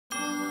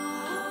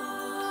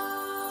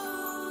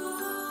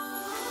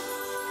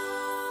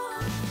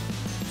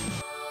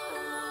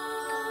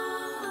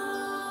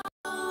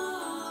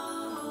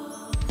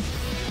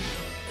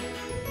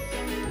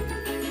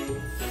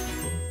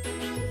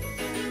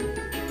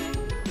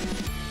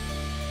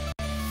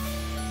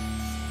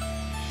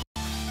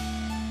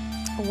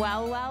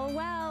Well, well,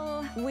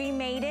 well, we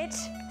made it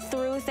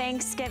through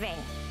Thanksgiving.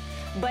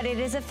 But it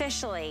is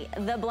officially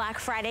the Black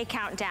Friday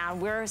countdown.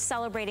 We're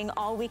celebrating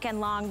all weekend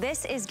long.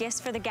 This is Gifts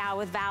for the Gal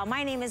with Val.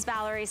 My name is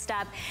Valerie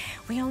Stup.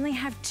 We only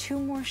have 2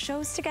 more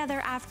shows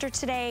together after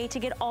today to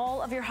get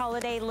all of your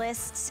holiday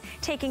lists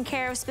taken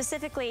care of,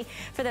 specifically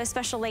for those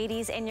special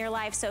ladies in your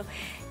life. So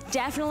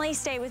definitely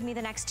stay with me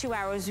the next 2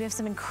 hours. We have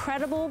some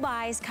incredible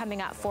buys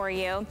coming up for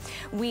you.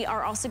 We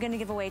are also going to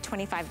give away a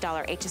 $25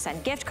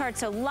 HSN gift card.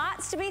 So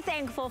lots to be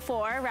thankful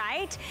for,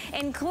 right?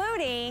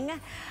 Including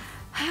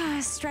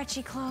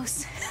stretchy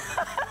clothes.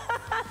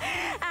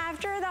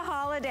 After the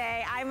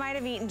holiday, I might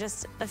have eaten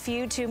just a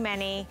few too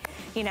many,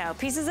 you know,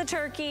 pieces of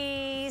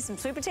turkey, some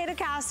sweet potato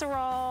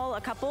casserole,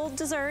 a couple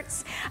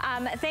desserts.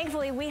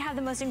 Thankfully, we have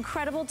the most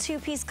incredible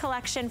 2-piece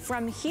collection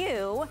from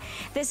Hue.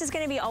 This is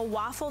going to be a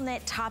waffle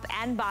knit top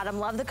and bottom.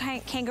 Love the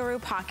kangaroo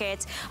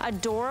pockets.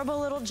 Adorable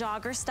little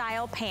jogger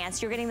style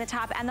pants. You're getting the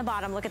top and the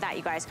bottom. Look at that,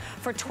 you guys,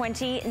 for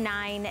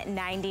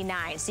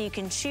 $29.99. So you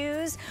can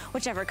choose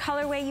whichever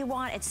colorway you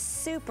want. It's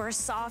super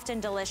soft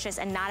and delicious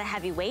and not a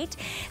heavy weight.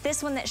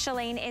 This one that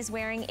Shalane is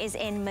wearing is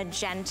in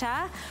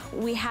magenta.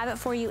 We have it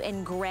for you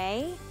in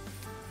gray.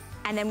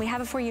 And then we have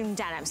it for you in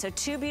denim. So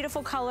 2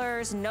 beautiful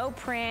colors, no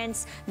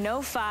prints,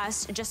 no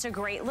fuss, just a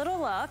great little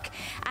look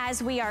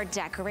as we are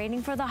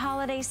decorating for the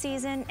holiday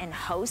season and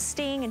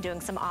hosting and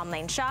doing some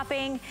online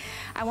shopping.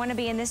 I want to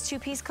be in this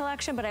 2-piece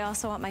collection, but I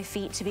also want my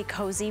feet to be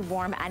cozy,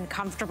 warm, and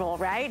comfortable,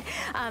 right?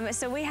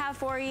 So we have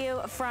for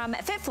you from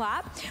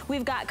FitFlop,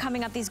 we've got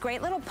coming up these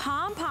great little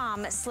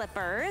pom-pom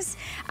slippers.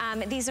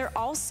 These are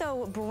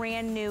also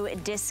brand new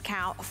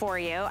discount for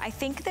you. I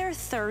think they're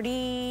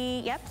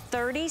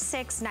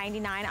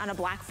 $36.99 on a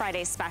Black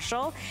Friday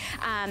special.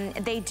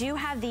 They do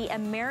have the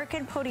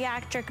American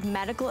Podiatric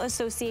Medical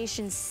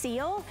Association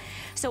seal.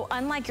 So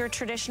unlike your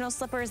traditional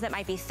slippers that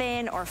might be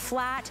thin or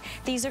flat,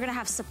 these are gonna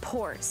have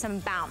support, some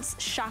bounce,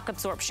 shock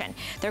absorption.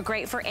 They're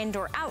great for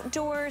indoor,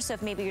 outdoor. So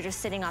if maybe you're just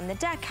sitting on the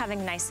deck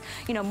having a nice,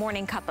 you know,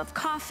 morning cup of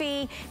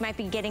coffee, you might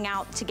be getting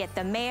out to get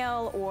the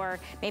mail or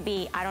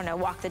maybe, I don't know,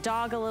 walk the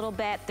dog a little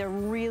bit. They're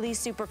really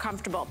super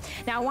comfortable.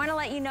 Now I wanna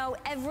let you know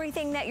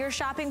everything that you're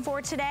shopping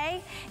for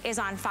today is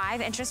on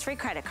 5 interest-free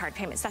credit card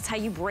payments. That's how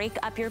you break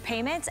up your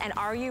payments. And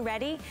are you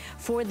ready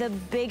for the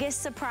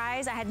biggest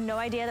surprise? I had no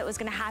idea that was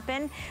gonna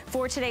happen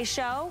for today's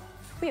show.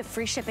 We have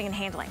free shipping and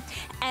handling.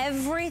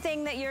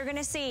 Everything that you're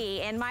gonna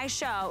see in my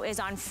show is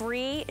on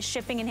free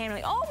shipping and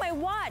handling. Oh, my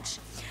watch.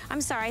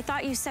 I'm sorry, I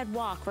thought you said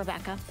walk,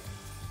 Rebecca.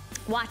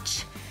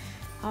 Watch.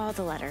 All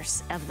the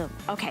letters of the,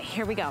 okay,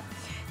 here we go.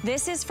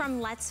 This is from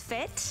Let's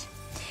Fit.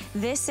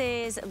 This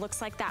is, it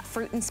looks like that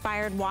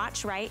fruit-inspired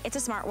watch, right? It's a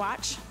smart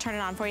watch. Turn it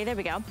on for you, there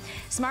we go.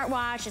 Smart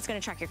watch, it's gonna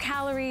track your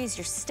calories,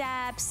 your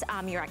steps,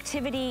 your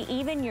activity,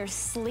 even your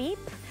sleep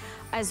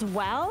as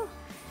well.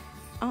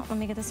 Oh, let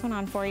me get this one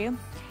on for you.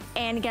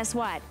 And guess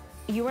what?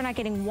 You are not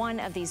getting 1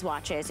 of these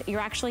watches.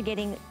 You're actually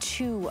getting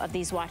 2 of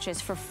these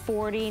watches for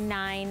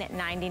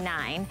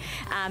 $49.99.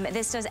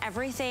 This does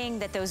everything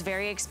that those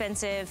very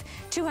expensive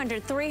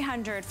 $200,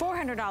 $300,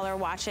 $400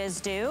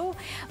 watches do,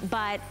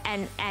 but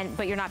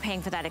you're not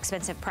paying for that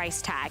expensive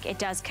price tag. It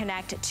does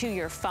connect to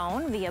your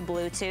phone via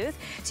Bluetooth,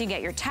 so you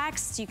get your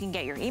texts, you can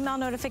get your email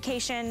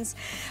notifications.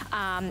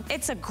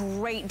 It's a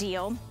great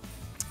deal.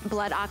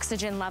 Blood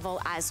oxygen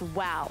level as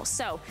well.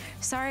 So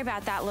sorry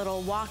about that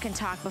little walk and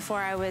talk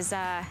before I was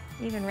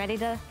even ready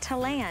to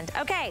land.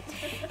 Okay,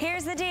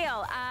 here's the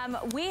deal.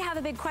 We have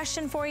a big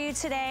question for you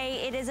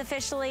today. It is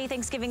officially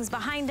Thanksgiving's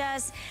behind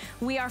us.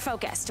 We are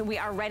focused. We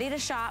are ready to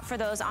shop for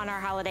those on our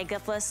holiday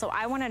gift list. So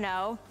I want to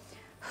know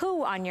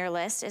who on your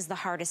list is the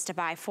hardest to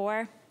buy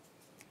for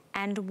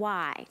and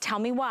why. Tell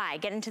me why.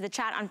 Get into the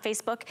chat on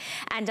Facebook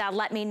and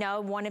let me know.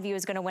 One of you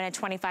is gonna win a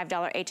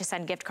 $25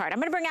 HSN gift card. I'm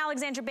gonna bring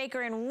Alexandra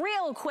Baker in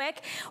real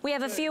quick. We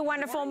have a few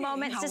wonderful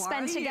moments to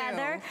spend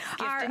together.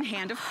 Gift in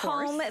hand, of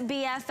course. Home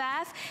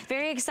BFF.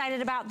 Very excited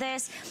about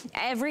this.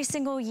 Every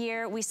single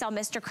year we sell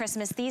Mr.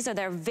 Christmas. These are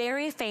their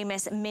very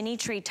famous mini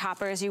tree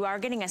toppers. You are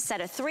getting a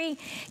set of 3.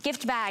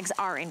 Gift bags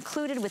are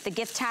included with the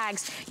gift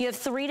tags. You have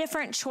 3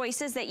 different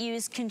choices that you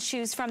can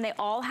choose from. They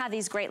all have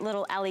these great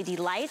little LED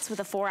lights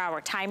with a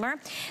 4-hour timer.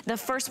 The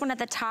first one at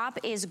the top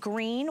is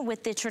green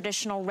with the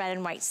traditional red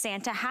and white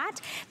Santa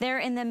hat. There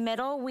in the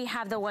middle, we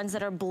have the ones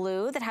that are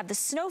blue that have the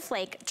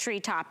snowflake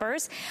tree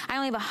toppers. I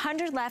only have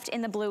 100 left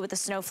in the blue with the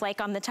snowflake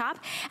on the top.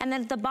 And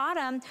then at the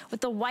bottom with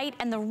the white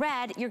and the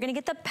red, you're gonna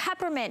get the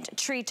peppermint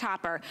tree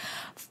topper.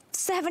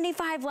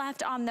 75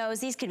 left on those.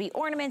 These could be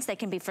ornaments. They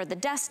can be for the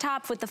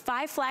desktop. With the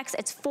 5 flex,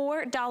 it's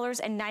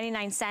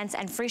 $4.99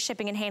 and free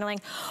shipping and handling.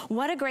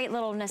 What a great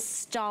little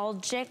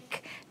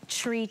nostalgic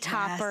tree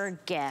topper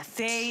gift.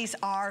 These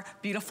are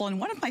beautiful, and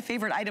one of my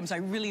favorite items, I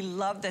really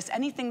love this.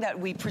 Anything that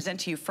we present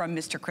to you from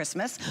Mr.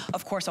 Christmas,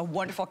 of course, a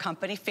wonderful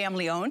company,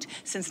 family owned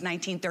since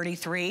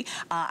 1933,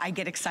 I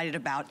get excited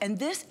about. And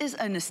this is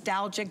a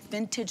nostalgic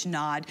vintage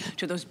nod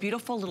to those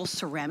beautiful little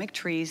ceramic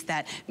trees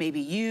that maybe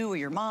you or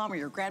your mom or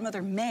your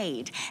grandmother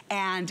made.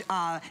 And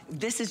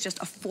this is just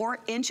a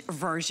 4-inch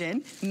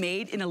version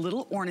made in a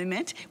little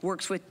ornament,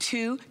 works with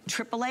 2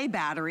 AAA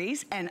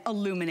batteries and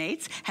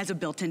illuminates, has a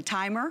built-in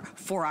timer,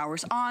 4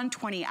 hours on,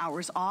 20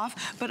 hours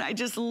off. But I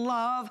just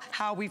love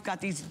how we've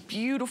got these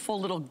beautiful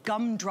little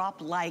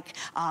gumdrop-like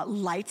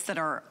lights that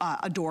are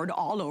adored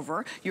all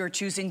over. You're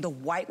choosing the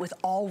white with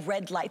all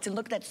red lights, and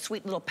look at that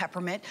sweet little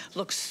peppermint.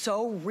 Looks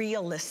so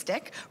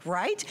realistic,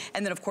 right?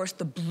 And then of course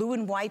the blue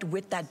and white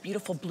with that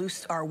beautiful blue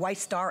or white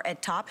star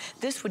at top.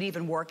 This would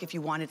even work if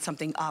you wanted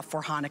something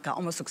for Hanukkah.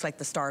 Almost looks like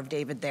the Star of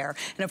David there.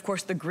 And of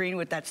course the green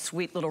with that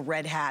sweet little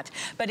red hat.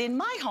 But in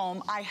my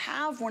home, I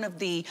have one of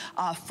the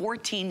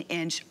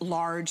 14-inch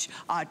large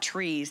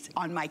trees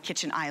on my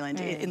kitchen island,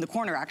 in the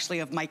corner actually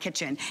of my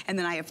kitchen. And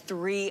then I have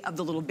 3 of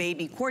the little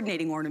baby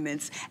coordinating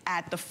ornaments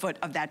at the foot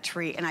of that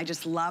tree. And I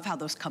just love how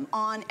those come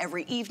on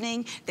every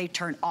evening. They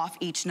turn off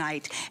each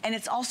night. And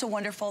it's also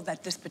wonderful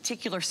that this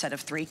particular set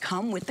of 3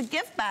 come with the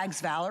gift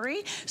bags,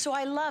 Valerie. So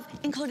I love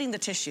including the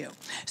tissue.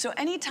 So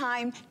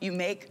anytime you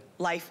make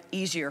life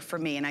easier for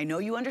me, and I know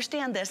you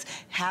understand this,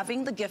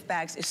 having the gift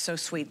bags is so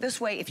sweet. This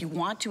way, if you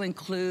want to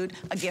include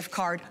a gift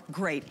card,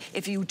 great.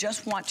 If you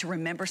just want to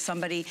remember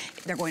somebody,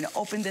 they're going to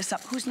open this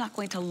up. Who's not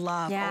going to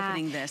love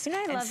opening this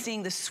and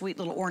seeing this sweet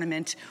little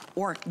ornament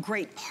or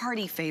great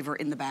party favor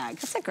in the bag?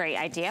 That's a great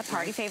idea.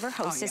 Party favor,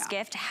 hostess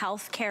gift,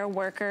 healthcare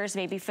workers,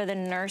 maybe for the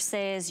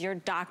nurses, your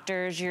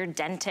doctors, your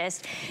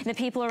dentists, the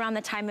people around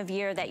the time of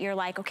year that you're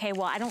like, okay,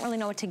 well, I don't really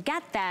know what to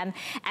get them.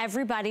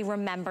 Everybody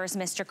remembers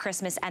Mr.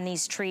 Christmas and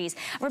these trees.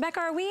 Rebecca,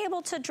 are we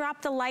able to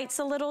drop the lights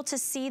a little to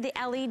see the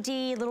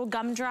LED little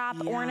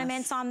gumdrop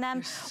ornaments on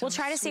them? We'll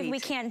try to see if we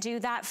can't do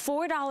that.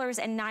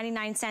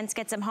 $4.99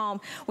 gets them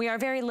home. We are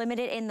very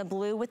limited in the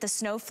blue with the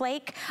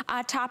snowflake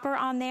topper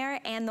on there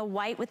and the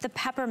white with the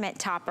peppermint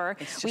topper.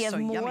 We have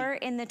more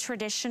in the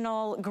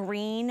traditional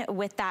green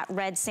with that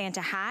red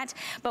Santa hat.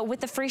 But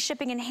with the free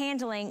shipping and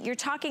handling, you're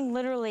talking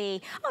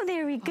literally, oh,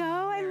 there we go.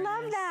 I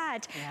love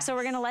that. So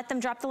we're going to let them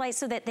drop the lights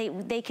so that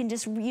they can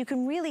just, you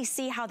can really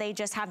see how they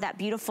just have that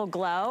beautiful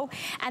glow.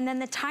 And then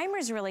the timer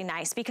is really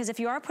nice because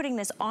if you are putting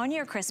this on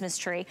your Christmas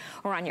tree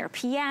or on your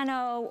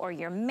piano or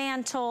your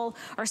mantle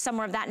or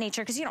somewhere of that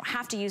nature, because you don't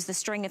have to use the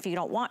string if you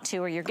don't want to,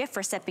 or your gift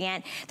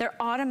recipient, they're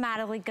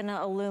automatically going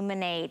to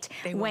illuminate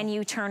when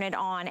you turn it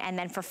on, and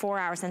then for 4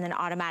 hours and then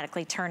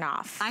automatically turn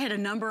off. I had a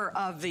number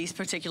of these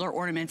particular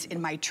ornaments in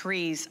my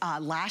trees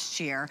last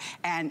year,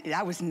 and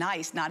that was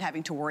nice not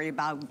having to worry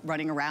about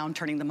running around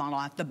turning them on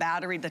off. The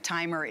battery, the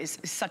timer is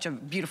such a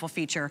beautiful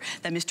feature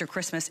that Mr.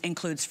 Christmas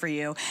includes for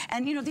you.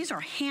 And you know, these are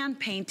hand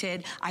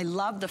painted. I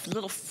love the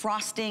little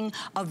frosting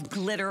of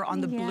glitter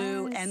on the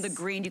blue and the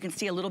green. You can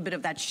see a little bit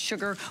of that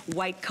sugar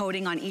white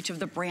coating on each of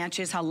the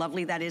branches, how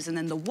lovely that is. And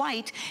then the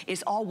white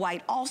is all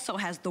white, also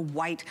has the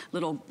white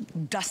little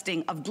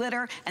dusting of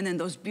glitter, and then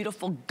those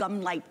beautiful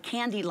gum-like,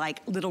 candy-like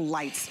little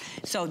lights.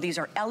 So these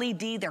are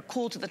LED, they're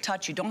cool to the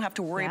touch. You don't have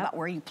to worry about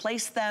where you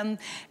place them.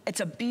 It's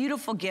a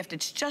beautiful gift.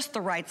 It's just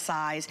the right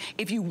size.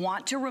 If you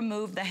want to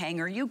remove the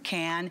hanger, you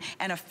can,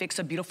 and affix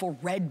a beautiful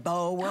red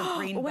bow or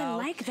green bow. I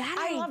like that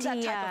idea. I love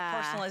that type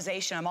of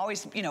personalization. I'm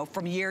always, you know,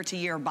 from year to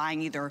year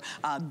buying either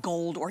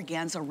gold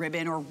organza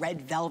ribbon or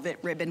red velvet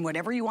ribbon,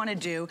 whatever you want to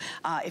do.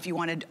 If you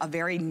wanted a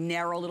very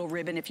narrow little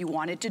ribbon, if you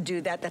wanted to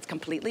do that, that's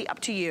completely up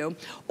to you.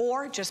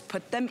 Or just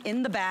put them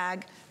in the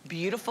bag.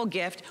 Beautiful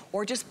gift,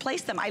 or just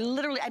place them. I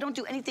don't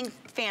do anything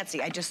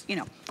fancy. I just, you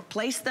know,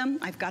 place them.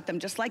 I've got them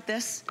just like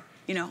this,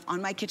 you know,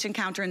 on my kitchen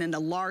counter, and then the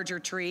larger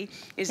tree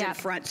is in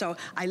front. So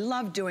I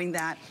love doing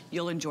that.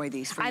 You'll enjoy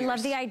these for years. I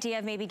love the idea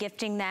of maybe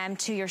gifting them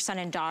to your son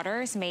and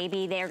daughters.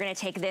 Maybe they're gonna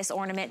take this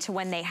ornament to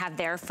when they have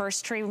their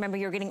first tree. Remember,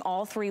 you're getting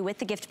all 3 with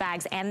the gift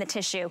bags and the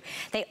tissue.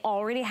 They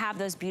already have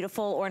those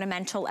beautiful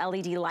ornamental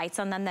LED lights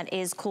on them that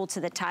is cool to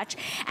the touch.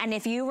 And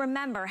if you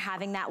remember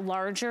having that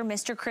larger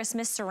Mr.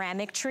 Christmas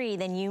ceramic tree,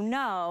 then you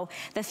know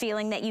the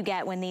feeling that you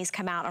get when these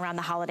come out around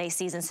the holiday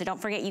season. So don't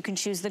forget, you can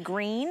choose the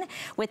green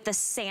with the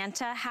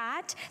Santa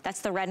hat. That's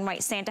the red and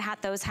white Santa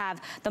hat. Those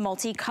have the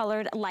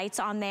multicolored lights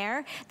on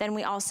there. Then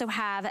we also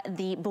have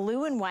the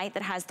blue and white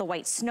that has the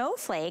white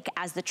snowflake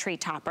as the tree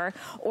topper,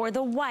 or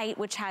the white,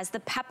 which has the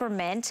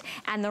peppermint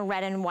and the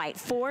red and white.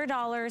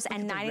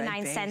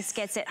 $4.99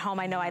 gets it home.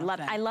 I know, I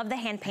love the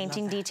hand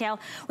painting detail.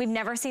 We've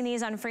never seen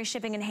these on free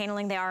shipping and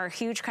handling. They are a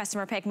huge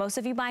customer pick. Most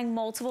of you buying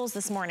multiples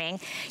this morning.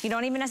 You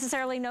don't even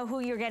necessarily know who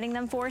you're getting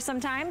them for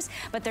sometimes,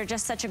 but they're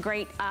just such a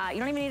great, you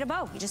don't even need a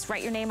bow. You just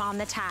write your name on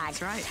the tag.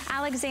 That's right.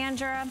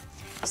 Alexandra,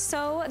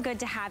 so good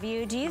to have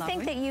you. Do you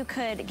think that you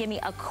could give me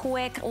a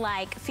quick,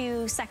 like,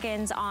 few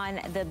seconds on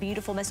the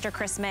beautiful Mr.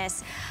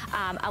 Christmas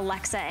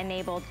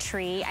Alexa-enabled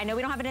tree? I know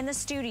we don't have it in the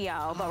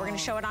studio, but we're going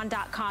to show it on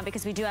 .com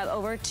because we do have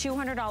over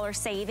 $200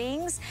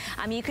 savings.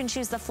 You can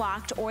choose the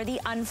flocked or the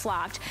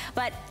unflocked,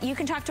 but you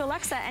can talk to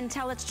Alexa and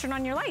tell it to turn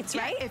on your lights,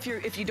 right?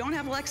 If you don't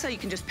have Alexa, you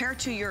can just pair it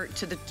to your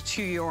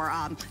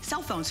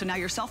cell phone. So now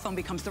your cell phone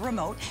becomes the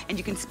remote, and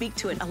you can speak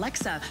to it.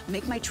 Alexa,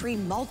 make my tree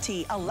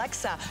multi.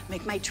 Alexa,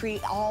 make my tree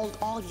all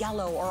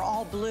yellow or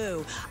all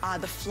blue.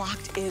 The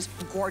flocked is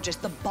gorgeous.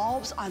 The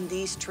bulbs on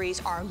these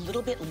trees are a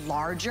little bit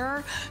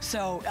larger,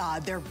 so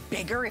they're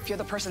bigger. If you're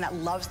the person that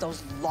loves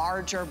those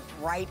larger,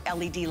 bright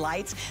LED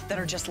lights that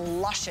are just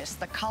luscious.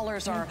 The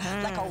colors are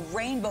like a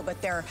rainbow,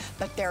 but they're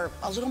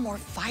a little more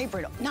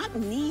vibrant. Not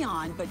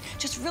neon, but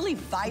just really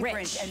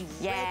vibrant and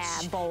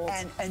rich, bold,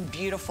 and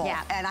beautiful.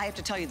 And I have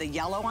to tell you, the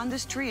yellow on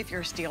this tree, if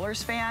you're a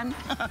Steelers fan,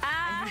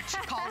 and you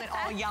call it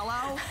all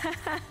yellow,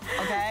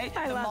 okay?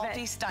 The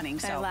multi-stunning,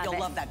 so you'll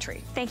love that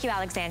tree. Thank you,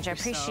 Alexandra.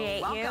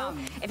 Appreciate you.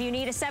 If you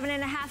need a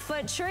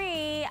 7.5-foot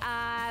tree,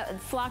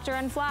 flocked or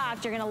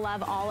unflocked, you're gonna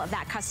love all of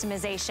that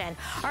customization.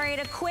 All right,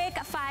 a quick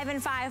 5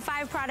 and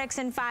 5 products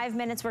in 5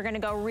 minutes. We're gonna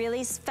go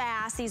really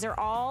fast. These are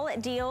all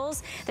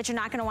deals that you're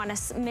not gonna wanna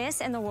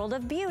miss in the world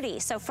of beauty.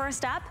 So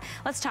first up,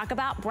 let's talk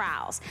about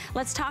brows.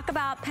 Let's talk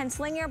about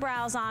penciling your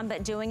brows on,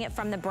 but doing it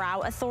from the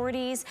Brow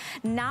Authorities.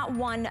 Not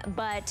one,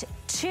 but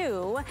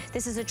two.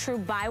 This is a true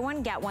buy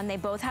one, get one. They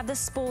both have the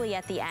spoolie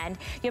at the end.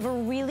 You have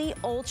a really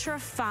ultra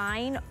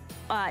fine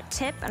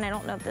tip, and I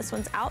don't know if this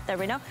one's out. There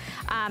we go.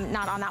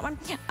 Not on that one.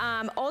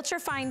 Ultra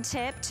fine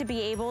tip to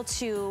be able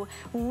to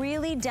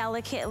really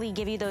delicately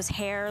give you those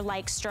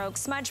hair-like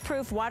strokes. Smudge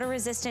proof, water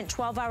resistant,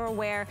 12-hour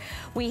wear.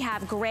 We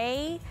have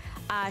gray,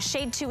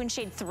 shade 2 and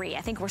shade 3.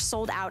 I think we're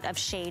sold out of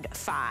shade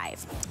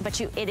 5, but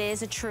it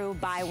is a true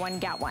buy one,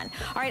 get one.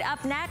 All right,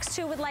 up next,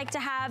 who would like to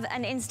have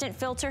an instant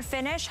filter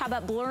finish? How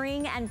about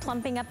blurring and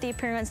plumping up the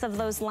appearance of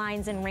those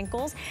lines and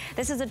wrinkles?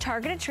 This is a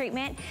targeted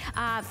treatment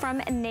from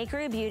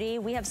Nakery Beauty.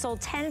 We have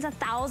sold tens of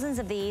thousands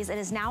of these. It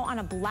is now on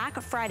a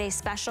Black Friday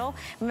special.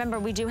 Remember,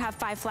 we do have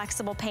 5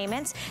 flexible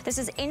payments. This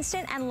is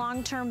instant and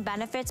long-term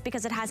benefits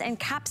because it has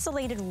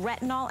encapsulated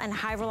retinol and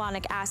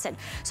hyaluronic acid.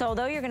 So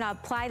although you're gonna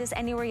apply this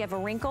anywhere you have a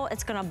wrinkle,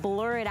 it's gonna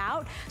blur it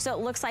out so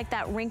it looks like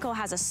that wrinkle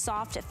has a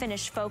soft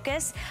finish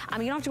focus. You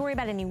don't have to worry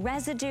about any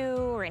residue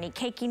or any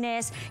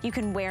cakiness. You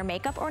can wear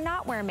makeup or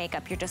not wear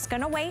makeup. You're just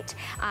gonna wait,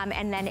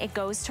 and then it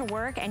goes to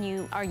work, and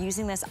you are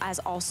using this as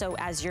also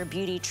as your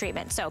beauty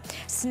treatment. So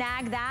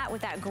snag that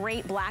with that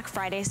great Black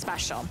Friday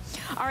special.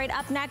 All right,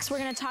 up next, we're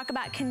gonna talk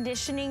about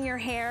conditioning your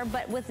hair,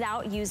 but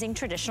without using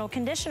traditional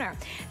conditioner.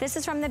 This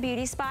is from the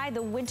Beauty Spy,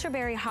 the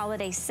Winterberry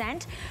Holiday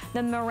Scent, the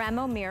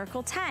Moremo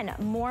Miracle 10,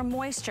 more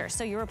moisture.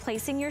 So you're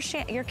replacing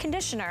your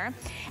conditioner,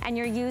 and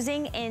you're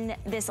using in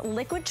this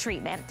liquid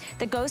treatment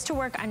that goes to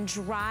work on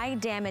dry,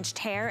 damaged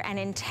hair, and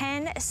in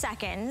 10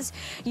 seconds,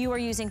 you are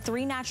using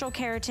 3 natural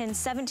keratins,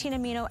 17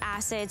 amino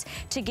acids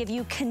to give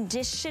you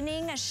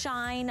conditioning,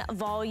 shine,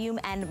 volume,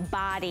 and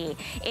body.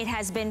 It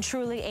has been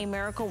truly a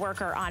miracle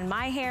worker on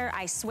my hair.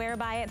 I swear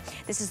by it.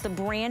 This is the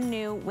brand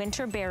new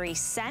Winterberry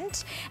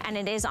Scent, and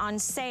it is on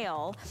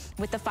sale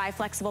with the 5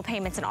 flexible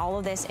payments, and all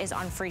of this is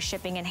on free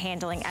shipping and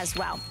handling as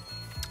well.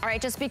 All right,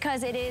 just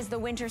because it is the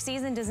winter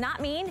season does not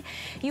mean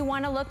you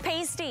want to look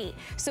pasty.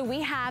 So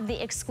we have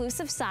the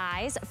exclusive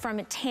size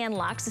from Tan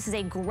Luxe. This is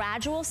a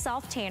gradual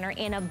self-tanner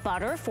in a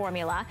butter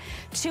formula,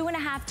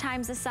 2.5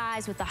 times the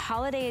size with the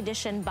holiday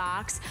edition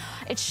box.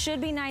 It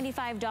should be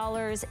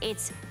 $95.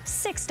 It's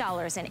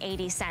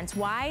 $6.80.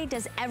 Why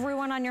does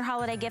everyone on your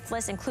holiday gift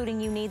list,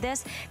 including you, need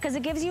this? Because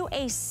it gives you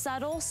a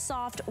subtle,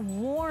 soft,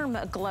 warm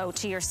glow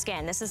to your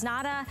skin. This is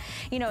not a,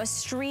 a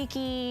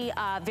streaky,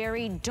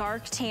 very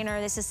dark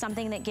tanner. This is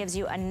something that gives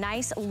you a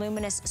nice,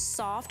 luminous,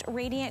 soft,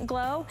 radiant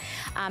glow.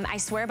 I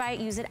swear by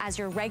it. Use it as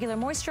your regular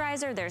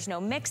moisturizer. There's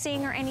no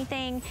mixing or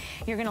anything.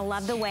 You're gonna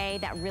love the way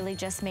that really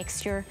just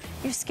makes your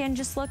skin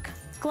just look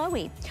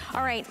glowy.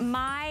 All right,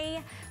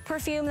 my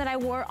perfume that I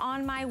wore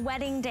on my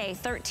wedding day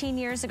 13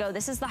 years ago.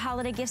 This is the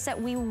holiday gifts that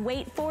we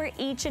wait for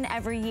each and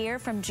every year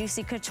from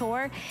Juicy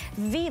Couture,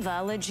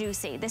 Viva La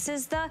Juicy. This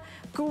is the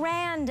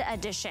grand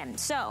edition.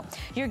 So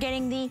you're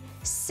getting the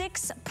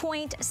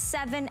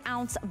 6.7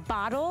 ounce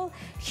bottle,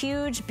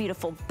 huge,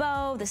 beautiful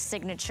bow, the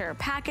signature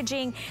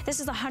packaging.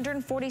 This is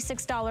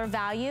 $146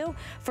 value.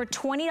 For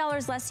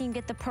 $20 less, you can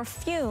get the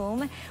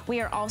perfume. We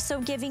are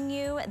also giving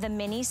you the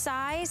mini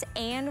size,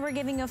 and we're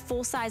giving a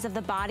full size of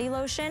the body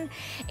lotion.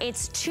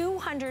 It's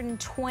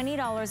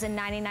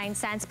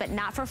 $220.99, but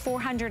not for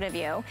 400 of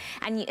you.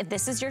 And if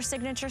this is your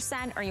signature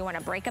scent, or you want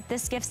to break up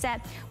this gift set,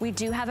 we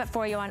do have it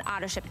for you on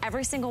auto ship.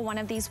 Every single one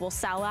of these will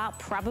sell out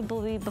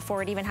probably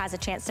before it even has a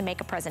chance to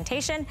make a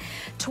presentation.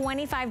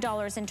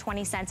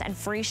 $25.20 and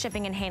free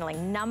shipping and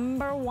handling.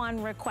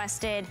 #1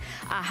 requested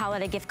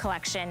holiday gift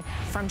collection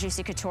from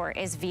Juicy Couture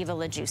is Viva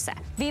La Juicy.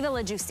 Viva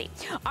La Juicy.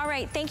 All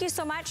right, thank you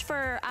so much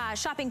for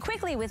shopping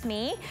quickly with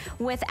me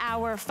with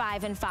our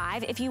 5 and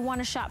 5. If you want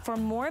to shop for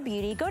more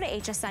beauty, beauty, go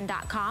to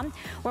hsn.com,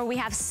 where we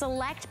have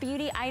select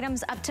beauty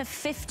items up to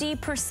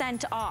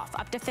 50% off,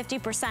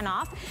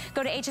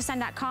 Go to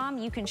hsn.com,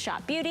 you can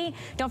shop beauty.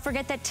 Don't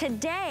forget that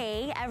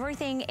today,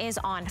 everything is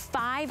on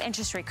 5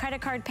 interest-free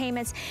credit card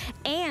payments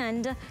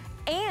and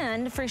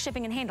free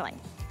shipping and handling.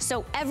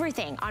 So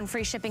everything on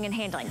free shipping and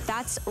handling.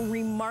 That's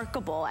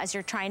remarkable as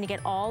you're trying to get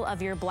all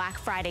of your Black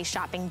Friday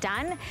shopping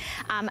done.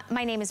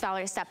 My name is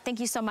Valerie Stup. Thank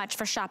you so much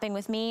for shopping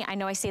with me. I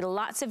know I see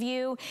lots of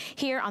you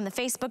here on the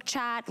Facebook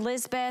chat,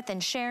 Lisbeth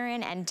and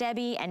Sharon and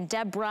Debbie and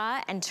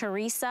Deborah and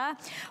Teresa.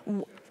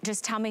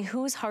 Just tell me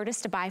who's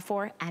hardest to buy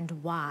for and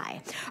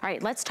why. All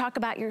right, let's talk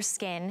about your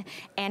skin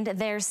and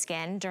their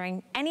skin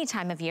during any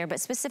time of year, but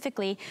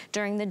specifically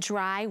during the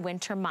dry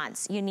winter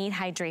months. You need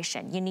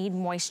hydration, you need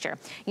moisture,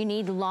 you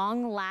need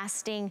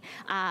long-lasting,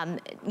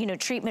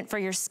 treatment for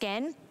your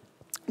skin.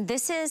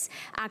 This is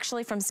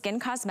actually from Skin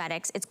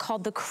Cosmetics. It's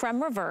called the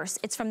Creme Reverse.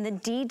 It's from the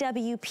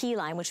DWP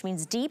line, which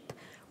means Deep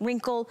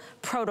Wrinkle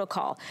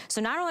Protocol. So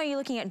not only are you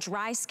looking at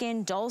dry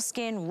skin, dull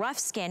skin, rough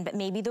skin, but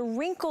maybe the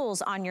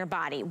wrinkles on your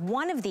body.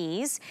 One of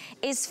these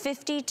is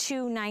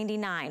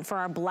 $52.99. For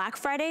our Black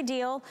Friday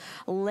deal,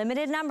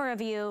 limited number of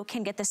you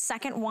can get the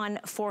second one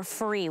for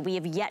free. We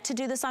have yet to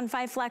do this on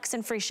 5 Flex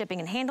and free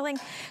shipping and handling,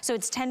 so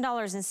it's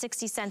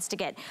 $10.60 to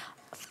get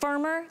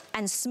firmer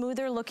and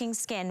smoother looking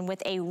skin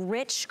with a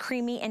rich,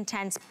 creamy,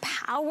 intense,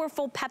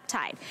 powerful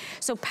peptide.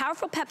 So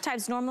powerful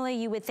peptides, normally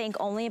you would think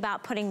only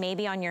about putting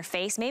maybe on your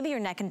face, maybe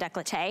your neck and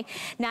décolleté.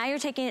 Now you're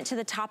taking it to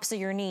the tops of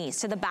your knees,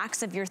 to the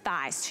backs of your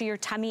thighs, to your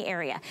tummy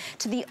area,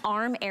 to the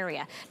arm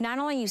area. Not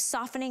only are you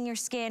softening your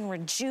skin,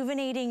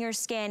 rejuvenating your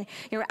skin,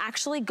 you're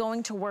actually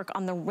going to work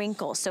on the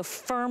wrinkles. So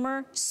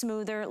firmer,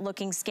 smoother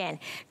looking skin.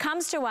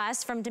 Comes to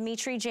us from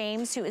Dimitri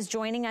James, who is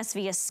joining us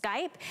via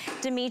Skype.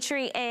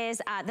 Dimitri is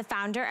the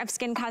founder of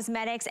Skin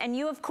Cosmetics, and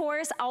you, of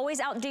course, always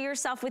outdo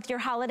yourself with your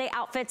holiday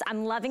outfits.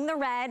 I'm loving the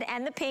red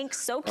and the pink,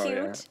 so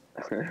cute.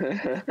 Oh,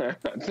 yeah.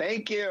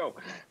 Thank you.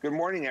 Good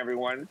morning,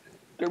 everyone.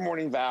 Good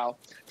morning, Val.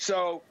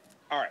 So,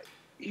 all right,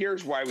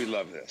 here's why we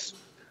love this.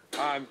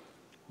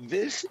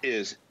 This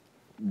is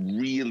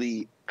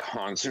really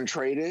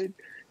concentrated.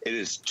 It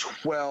is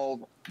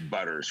 12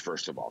 butters,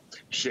 first of all.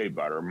 Shea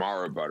butter,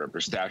 Mara butter,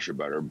 pistachio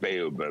butter,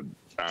 baobab,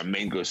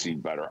 mango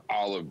seed butter,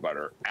 olive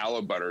butter.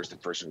 Aloe butter is the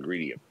first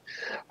ingredient.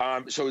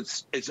 So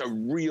it's a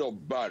real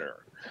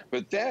butter.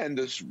 But then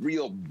this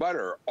real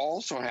butter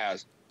also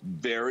has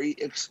very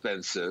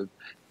expensive,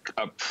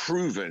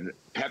 proven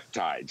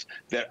peptides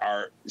that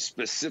are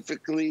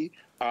specifically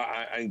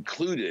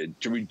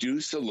included to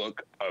reduce the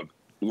look of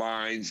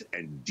lines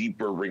and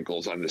deeper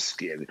wrinkles on the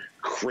skin,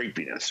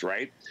 crepiness,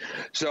 right?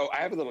 So I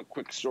have a little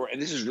quick story, and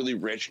this is really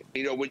rich.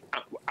 You know,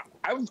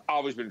 I've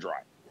always been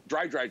dry.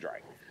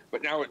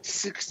 But now at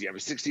 60, I'm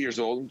 60 years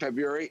old in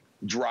February,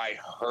 dry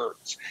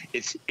hurts.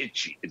 It's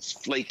itchy, it's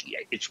flaky.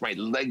 I itch my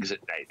legs at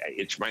night. I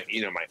itch my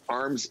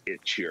arms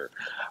itch here.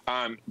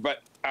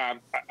 But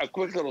a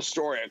quick little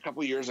story. A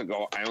couple of years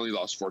ago, I only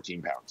lost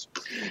 14 pounds.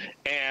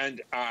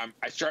 And I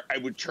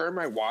would turn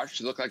my watch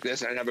to look like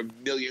this, and I'd have a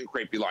million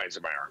crepey lines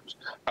in my arms.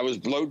 I was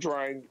blow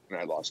drying,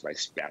 and I lost my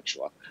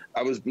spatula.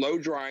 I was blow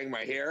drying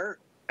my hair,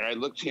 and I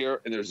looked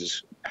here, and there's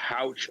this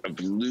pouch of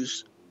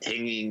loose,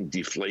 hanging,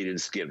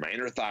 deflated skin. My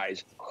inner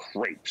thighs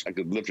crepes. I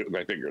could lift it with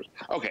my fingers.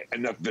 Okay,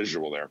 enough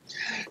visual there.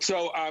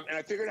 So, and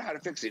I figured out how to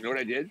fix it. You know what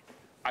I did?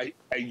 I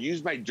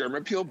used my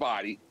Dermapeel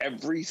body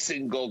every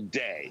single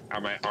day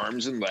on my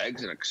arms and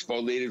legs and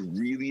exfoliated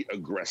really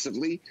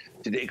aggressively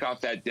to take off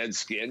that dead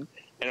skin.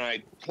 And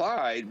I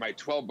applied my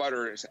 12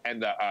 butters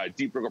and the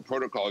Deep Wrinkle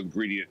Protocol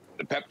ingredient,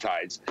 the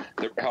peptides,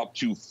 that help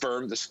to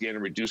firm the skin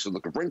and reduce the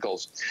look of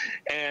wrinkles.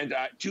 And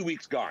 2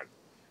 weeks gone.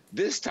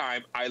 This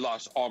time, I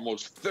lost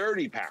almost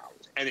 30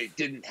 pounds, and it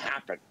didn't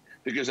happen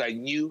because I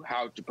knew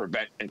how to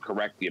prevent and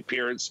correct the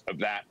appearance of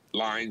that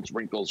lines,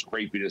 wrinkles,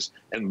 crepiness,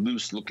 and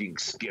loose-looking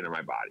skin on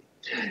my body.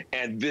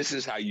 And this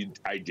is how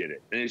I did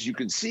it. And as you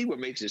can see, what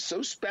makes it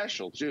so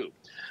special, too,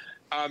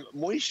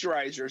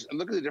 moisturizers, and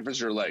look at the difference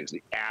in your legs.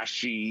 The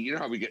ashy, you know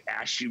how we get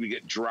ashy, we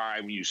get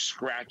dry. When you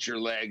scratch your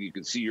leg, you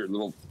can see your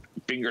little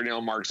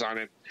fingernail marks on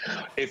it.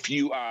 If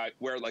you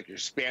wear like your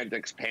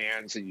spandex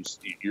pants and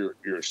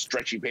your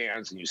stretchy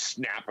pants and you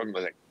snap them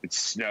like it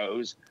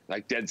snows,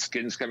 like dead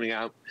skin's coming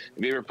out.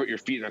 Have you ever put your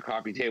feet on a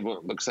coffee table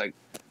and it looks like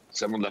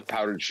someone left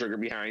powdered sugar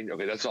behind?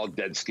 Okay, that's all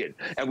dead skin.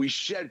 And we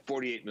shed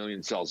 48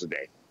 million cells a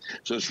day.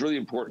 So it's really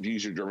important to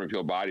use your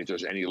Dermapeel body if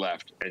there's any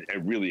left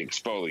and really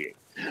exfoliate.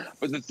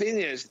 But the thing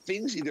is,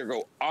 things either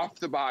go off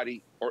the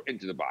body or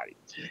into the body.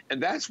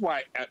 And that's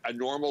why a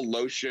normal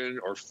lotion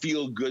or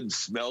feel-good,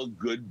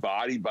 smell-good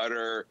body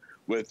butter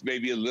with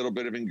maybe a little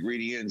bit of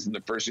ingredients, and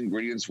the first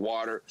ingredient's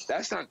water,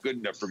 that's not good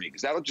enough for me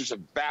because that'll just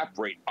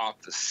evaporate off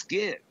the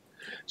skin.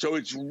 So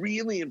it's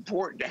really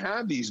important to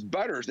have these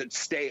butters that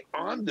stay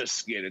on the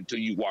skin until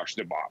you wash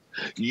them off.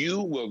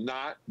 You will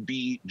not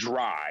be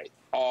dry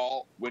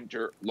all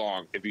winter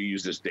long if you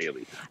use this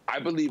daily. I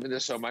believe in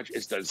this so much.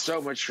 It's done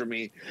so much for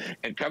me.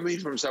 And coming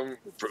from someone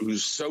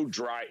who's so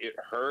dry it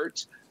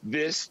hurts,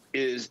 this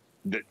is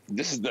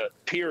the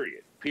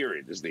period.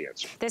 period is the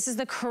answer. This is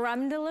the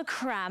creme de la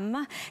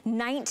creme.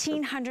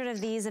 1,900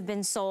 of these have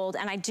been sold.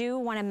 And I do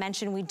want to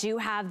mention, we do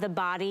have the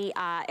body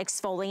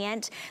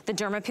exfoliant, the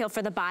Derma Peel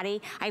for the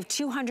body. I have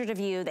 200 of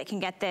you that can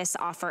get this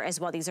offer as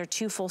well. These are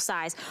 2 full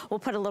size. We'll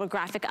put a little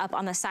graphic up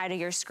on the side of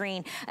your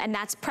screen, and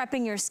that's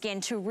prepping your skin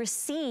to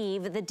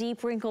receive the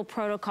deep wrinkle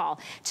protocol,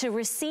 to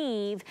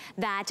receive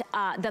that,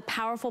 the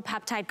powerful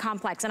peptide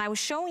complex. And I was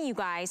showing you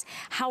guys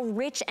how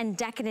rich and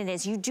decadent it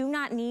is. You do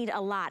not need a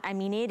lot. I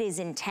mean, it is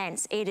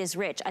intense. It is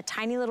rich. A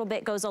tiny little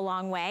bit goes a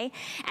long way,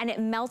 and it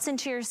melts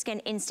into your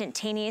skin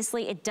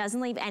instantaneously. It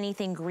doesn't leave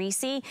anything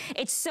greasy.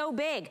 It's so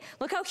big.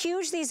 Look how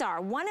huge these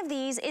are. One of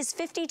these is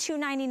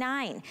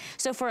 $52.99.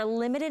 So for a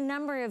limited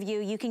number of you,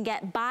 you can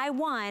get buy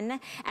one,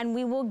 and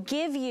we will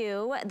give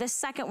you the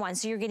second one.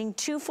 So you're getting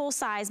 2 full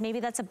size. Maybe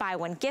that's a buy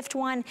one, gift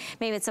one.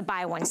 Maybe it's a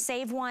buy one,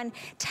 save one.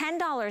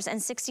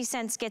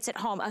 $10.60 gets it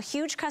home. A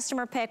huge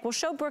customer pick. We'll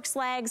show Brooke's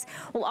legs.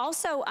 We'll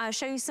also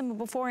show you some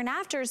before and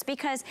afters,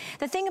 because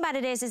the thing about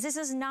it is this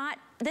is not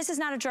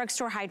a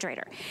drugstore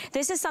hydrator.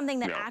 This is something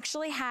that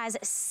actually has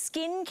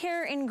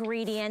skincare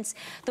ingredients,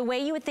 the way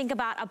you would think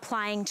about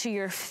applying to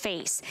your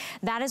face.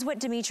 That is what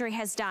Dimitri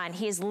has done.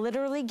 He is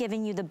literally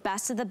giving you the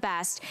best of the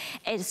best.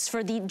 It's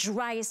for the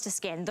driest of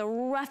skin, the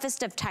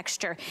roughest of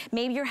texture.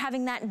 Maybe you're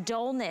having that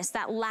dullness,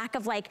 that lack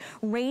of like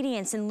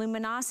radiance and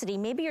luminosity.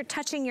 Maybe you're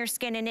touching your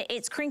skin and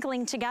it's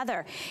crinkling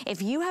together.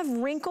 If you have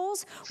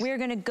wrinkles, we're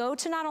gonna go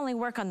to not only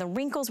work on the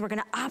wrinkles, we're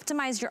gonna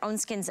optimize your own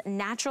skin's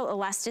natural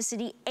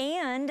elasticity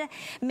and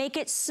make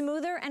it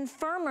smoother and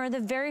firmer the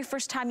very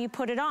first time you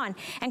put it on.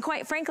 And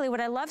quite frankly,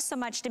 what I love so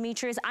much,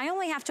 Dimitri, is I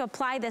only have to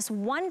apply this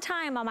one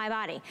time on my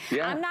body.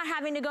 I'm not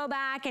having to go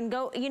back and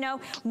go, you know,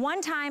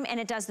 one time and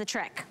it does the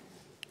trick.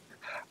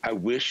 I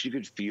wish you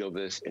could feel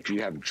this if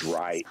you have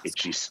dry,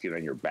 itchy skin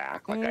on your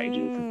back, like I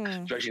do,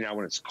 especially now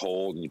when it's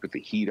cold and you put the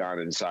heat on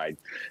inside.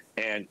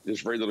 And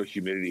there's very little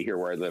humidity here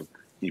where I live.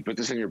 You put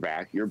this on your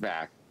back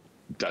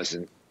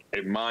doesn't,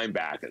 in my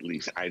back at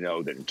least, I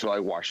know that until I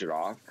wash it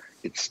off,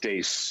 it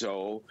stays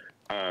so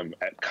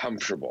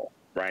comfortable.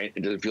 Right?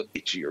 It doesn't feel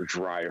itchy or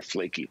dry or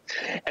flaky.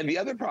 And the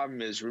other problem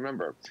is,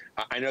 remember,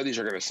 I know these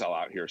are going to sell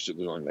out here, so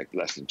there's only like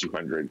less than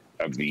 200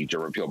 of the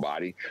Derma Peel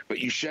body, but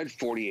you shed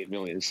 48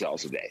 million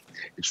cells a day.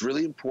 It's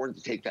really important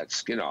to take that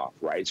skin off,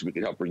 right? So we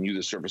can help renew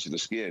the surface of the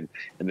skin,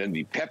 and then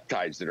the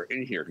peptides that are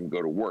in here can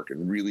go to work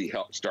and really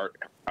help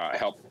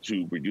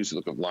to reduce the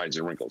look of lines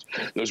and wrinkles.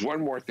 There's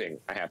one more thing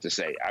I have to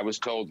say. I was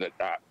told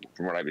that,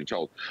 from what I've been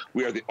told,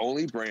 we are the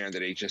only brand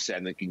at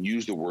HSN that can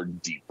use the word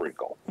deep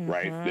wrinkle,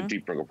 right? The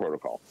deep wrinkle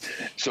protocol.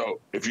 So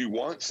if you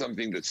want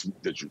something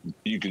that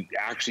you can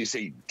actually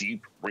say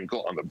deep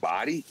wrinkle on the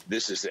body,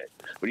 this is it.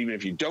 But even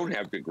if you don't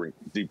have big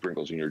deep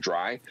wrinkles and you're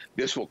dry,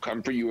 this will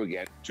come for you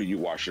again until you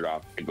wash it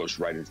off. It goes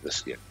right into the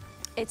skin.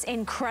 It's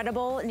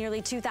incredible.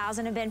 Nearly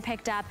 2,000 have been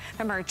picked up.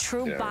 Remember,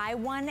 true buy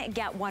one,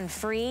 get one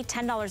free.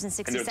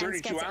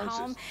 $10.60 gets it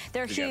home.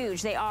 They're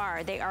huge. They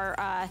are. They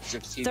are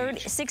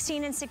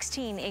 16 and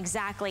 16,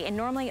 exactly. And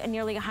normally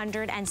nearly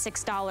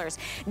 $106.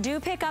 Do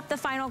pick up the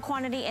final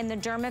quantity in the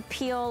Derma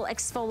Peel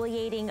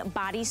exfoliating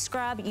body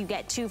scrub. You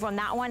get 2 from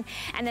that one.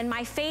 And then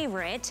my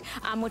favorite,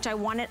 which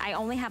I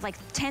only have like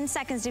 10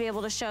 seconds to be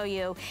able to show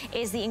you,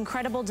 is the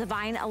incredible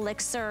Divine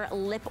Elixir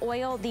lip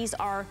oil. These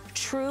are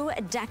true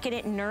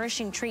decadent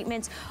nourishing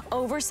treatments,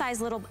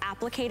 oversized little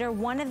applicator.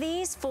 One of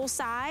these, full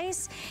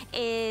size,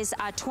 is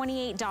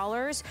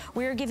 $28.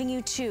 We're giving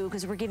you 2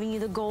 because we're giving you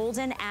the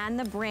golden and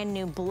the brand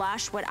new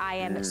blush, what I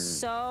am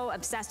so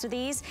obsessed with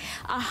these.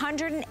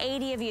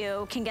 180 of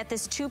you can get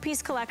this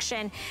 2-piece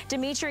collection.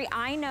 Dimitri,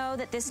 I know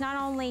that this not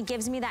only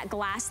gives me that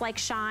glass-like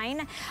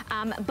shine,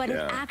 but it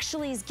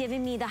actually is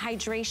giving me the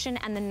hydration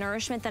and the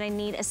nourishment that I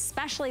need,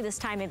 especially this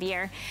time of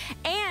year,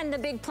 and the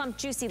big, plump,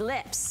 juicy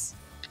lips.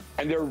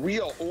 And they're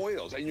real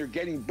oils, and you're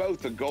getting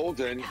both the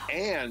golden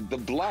and the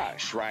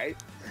blush, right?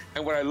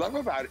 And what I love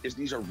about it is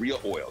these are real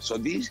oils. So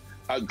these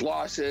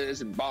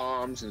glosses and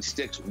balms and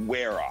sticks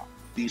wear off.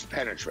 These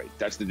penetrate.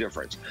 That's the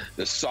difference.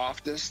 The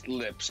softest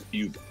lips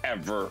you've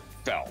ever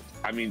felt.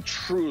 I mean,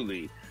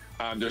 truly,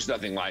 there's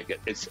nothing like it.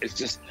 It's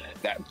just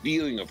that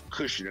feeling of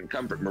cushion and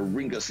comfort.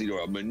 Moringa seed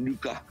oil,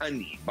 manuka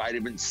honey,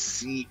 vitamin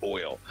C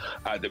oil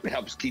that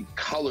helps keep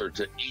color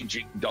to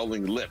aging,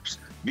 dulling lips.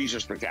 These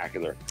are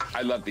spectacular.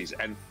 I love these.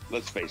 And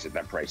let's face it,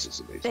 that price is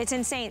amazing. It's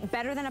insane.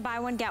 Better than a buy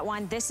one, get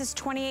one. This is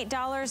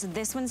 $28.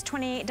 This one's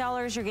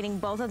 $28. You're getting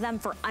both of them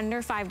for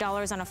under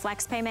 $5 on a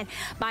flex payment.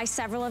 Buy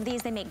several of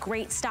these. They make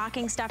great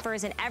stocking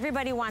stuffers, and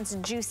everybody wants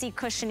juicy,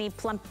 cushiony,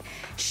 plump,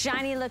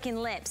 shiny looking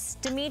lips.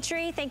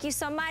 Dimitri, thank you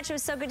so much. It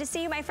was so good to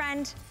see you, my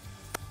friend.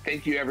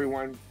 Thank you,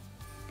 everyone.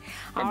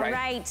 All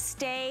right,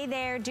 stay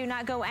there. Do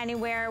not go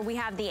anywhere. We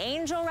have the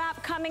angel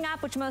wrap coming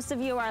up, which most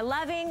of you are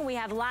loving. We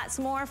have lots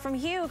more from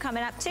Hugh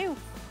coming up too.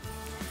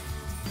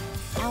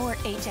 Our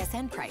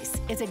HSN price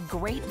is a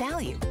great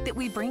value that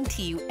we bring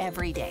to you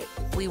every day.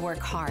 We work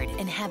hard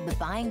and have the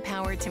buying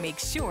power to make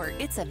sure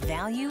it's a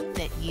value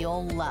that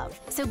you'll love.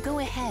 So go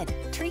ahead,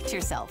 treat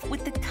yourself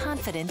with the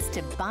confidence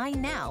to buy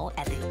now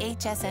at the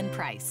HSN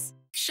price.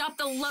 Shop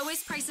the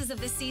lowest prices of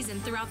the season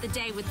throughout the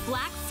day with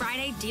Black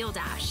Friday Deal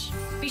Dash.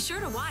 Be sure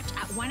to watch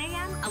at 1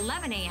 a.m.,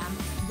 11 a.m.,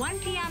 1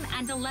 p.m.,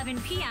 and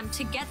 11 p.m.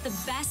 to get the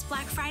best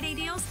Black Friday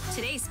deals,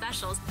 today's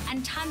specials,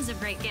 and tons of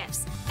great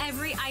gifts.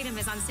 Every item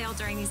is on sale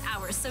during these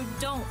hours, so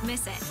don't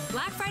miss it.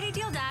 Black Friday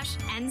Deal Dash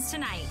ends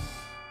tonight.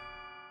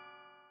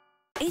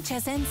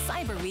 HSN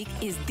Cyber Week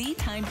is the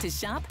time to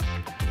shop,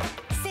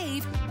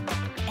 save,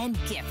 and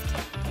gift.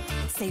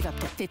 Save up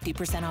to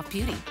 50% off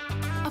beauty,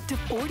 up to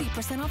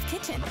 40% off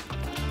kitchen,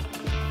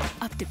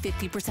 up to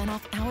 50%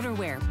 off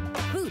outerwear,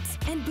 boots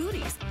and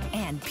booties,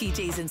 and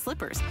PJs and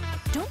slippers.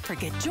 Don't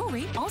forget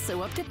jewelry,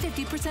 also up to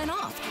 50%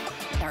 off.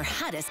 Our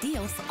hottest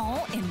deals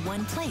all in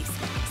one place.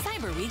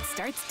 Cyber Week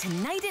starts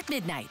tonight at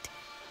midnight.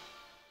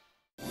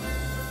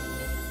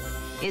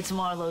 It's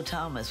Marlo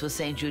Thomas with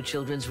St. Jude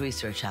Children's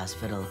Research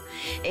Hospital.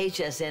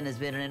 HSN has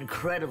been an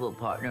incredible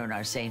partner in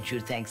our St.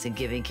 Jude Thanks and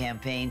Giving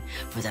campaign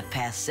for the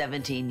past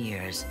 17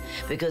 years.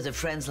 Because of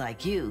friends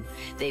like you,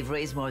 they've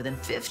raised more than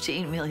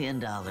 $15 million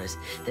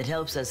that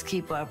helps us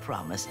keep our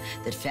promise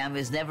that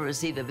families never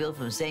receive a bill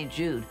from St.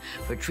 Jude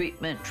for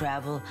treatment,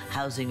 travel,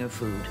 housing, or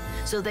food,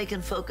 so they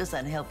can focus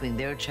on helping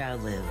their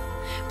child live.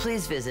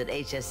 Please visit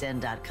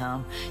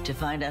hsn.com to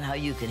find out how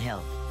you can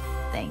help.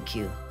 Thank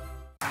you.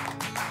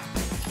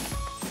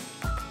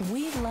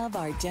 We love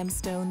our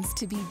gemstones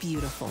to be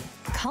beautiful,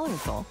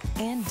 colorful,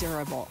 and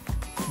durable.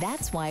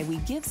 That's why we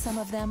give some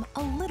of them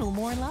a little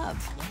more love.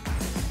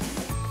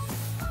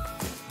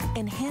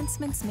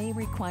 Enhancements may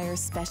require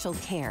special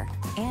care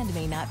and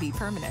may not be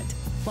permanent,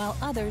 while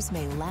others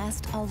may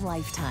last a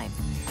lifetime.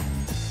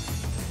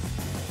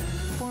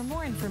 For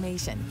more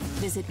information,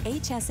 visit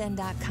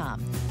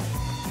hsn.com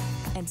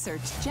and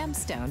search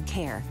Gemstone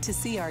Care to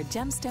see our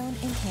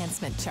gemstone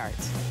enhancement chart.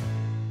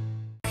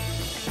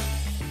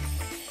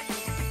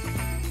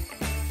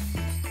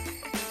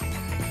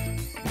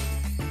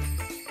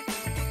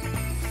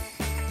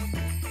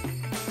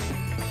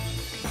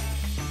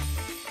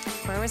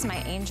 Where was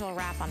my angel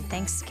wrap on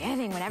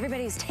Thanksgiving when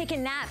everybody's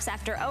taking naps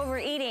after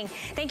overeating?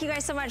 Thank you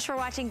guys so much for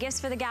watching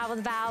Gifts for the Gal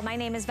with Val. My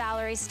name is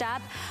Valerie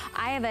Stup.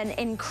 I have an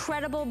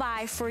incredible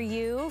buy for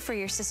you, for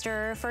your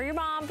sister, for your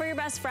mom, for your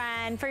best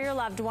friend, for your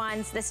loved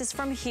ones. This is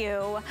from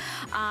Hue,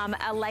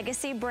 a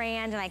legacy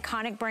brand, an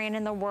iconic brand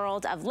in the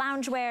world of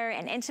loungewear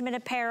and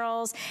intimate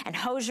apparels and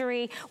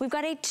hosiery. We've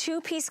got a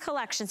two-piece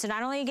collection. So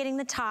not only are you getting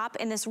the top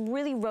in this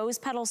really rose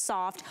petal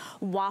soft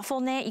waffle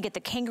knit, you get the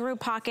kangaroo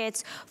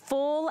pockets,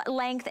 full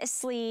length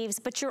sleeves,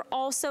 but you're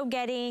also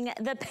getting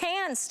the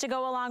pants to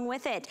go along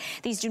with it.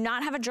 These do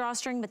not have a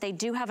drawstring, but they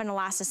do have an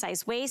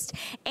elasticized waist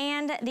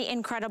and the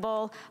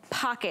incredible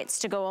pockets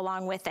to go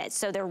along with it.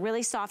 So they're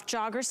really soft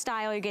jogger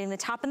style. You're getting the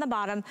top and the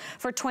bottom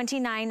for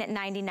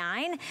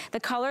 $29.99. The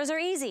colors are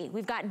easy.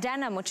 We've got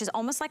denim, which is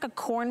almost like a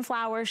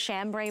cornflower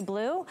chambray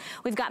blue.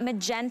 We've got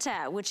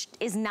magenta, which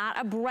is not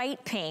a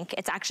bright pink.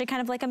 It's actually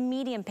kind of like a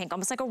medium pink,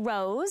 almost like a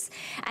rose.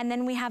 And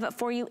then we have it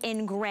for you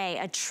in gray,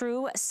 a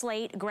true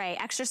slate gray,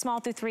 extra small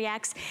through 3X.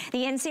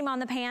 The inseam on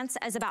the pants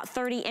is about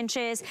 30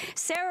 inches.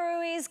 Sarah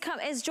Ruiz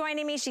is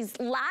joining me. She's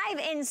live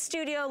in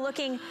studio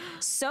looking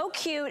so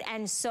cute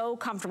and so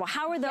comfortable.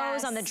 How are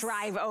those on the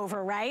drive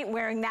over, right?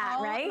 Wearing that,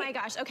 right? Oh my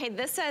gosh. Okay,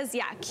 this says,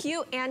 yeah,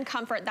 cute and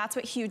comfort. That's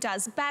what Hue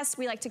does best.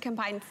 We like to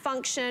combine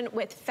function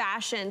with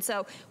fashion.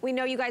 So we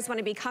know you guys want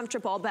to be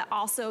comfortable, but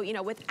also, you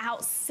know,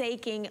 without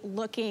saking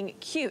looking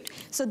cute.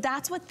 So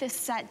that's what this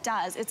set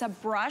does. It's a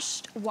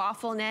brushed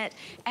waffle knit,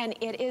 and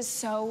it is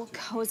so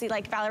cozy.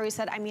 Like Valerie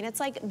said, I mean, it's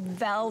like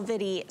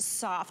velvety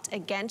soft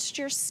against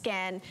your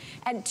skin.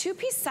 And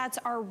two-piece sets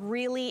are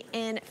really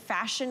in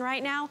fashion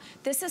right now.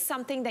 This is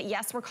something that,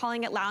 yes, we're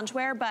calling it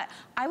loungewear, but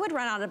I would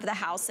run out of the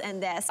house in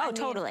this. Oh,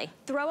 totally.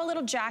 Throw a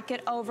little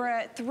jacket over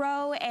it,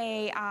 throw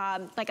a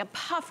like a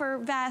puffer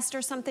vest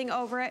or something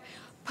over it,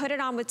 put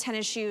it on with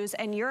tennis shoes,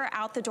 and you're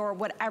out the door,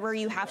 whatever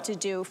you have to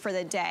do for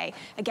the day.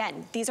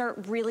 Again, these are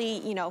really,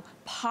 you know,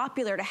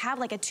 popular to have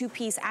like a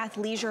two-piece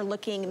athleisure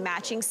looking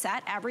matching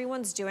set.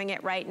 Everyone's doing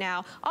it right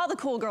now. All the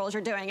cool girls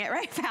are doing it,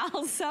 right,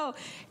 Val? So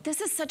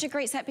this is such a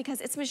great set because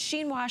it's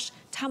machine wash,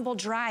 tumble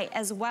dry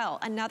as well.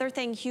 Another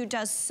thing Hue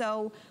does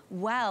so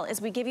well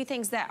is we give you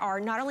things that are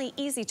not only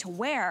easy to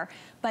wear,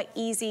 but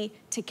easy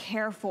to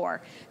care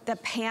for. The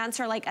pants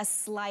are like a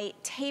slight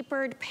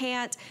tapered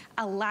pant,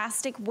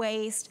 elastic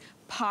waist,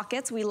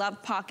 pockets, we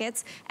love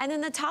pockets. And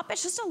then the top,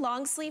 it's just a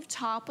long sleeve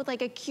top with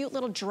like a cute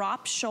little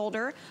drop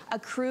shoulder, a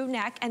crew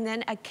neck, and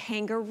then a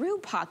kangaroo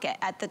pocket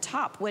at the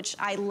top, which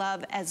I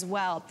love as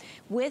well.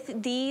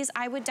 With these,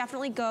 I would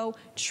definitely go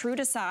true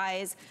to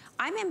size.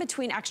 I'm in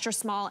between extra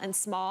small and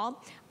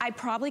small. I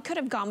probably could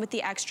have gone with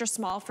the extra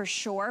small for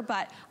sure,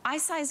 but I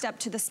sized up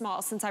to the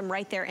small since I'm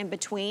right there in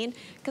between,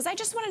 because I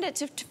just wanted it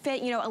to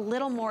fit, you know, a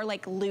little more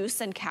like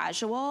loose and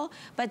casual,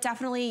 but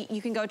definitely you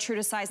can go true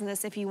to size in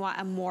this if you want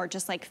a more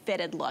just like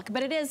fitted look.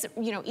 But it is,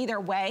 you know, either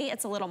way,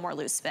 it's a little more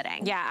loose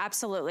fitting. Yeah,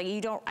 absolutely.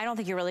 I don't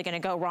think you're really gonna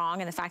go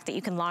wrong in the fact that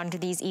you can launder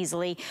these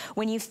easily.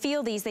 When you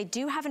feel these, they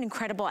do have an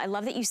incredible, I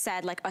love that you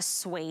said like a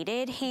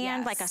suede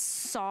hand, like a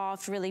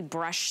soft, really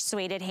brush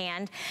suede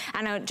hand.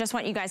 And I just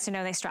want you guys to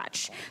know they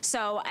stretch.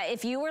 So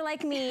if you were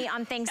like me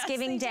on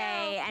Thanksgiving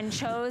Day and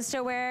chose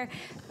to wear,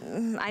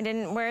 I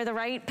didn't wear the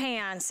right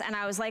pants, and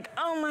I was like,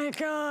 oh my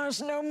gosh,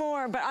 no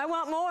more, but I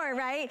want more,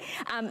 right?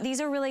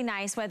 These are really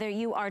nice, whether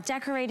you are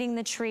decorating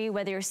the tree,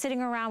 whether you're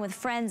sitting around with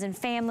friends and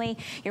family,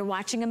 you're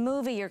watching a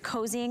movie, you're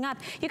cozying up.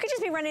 You could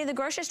just be running to the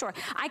grocery store.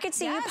 I could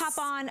see you pop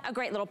on a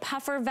great little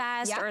puffer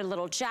vest or a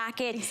little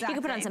jacket. You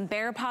could put on some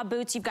bear paw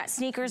boots. You've got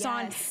sneakers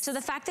on. So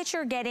the fact that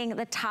you're getting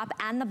the top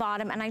and the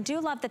bottom, and I do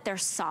love that they're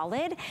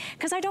solid,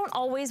 because I don't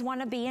always want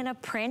to be in a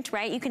print,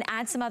 right? You can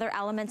add some other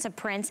elements of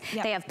prints.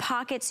 They have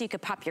pockets, so you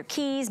could pop your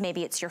keys,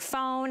 maybe it's your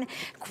phone,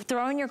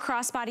 throw in your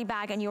crossbody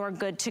bag, and you are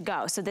good to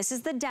go. So this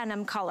is the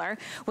denim color,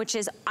 which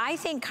is, I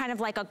think, kind of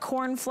like a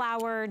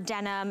cornflower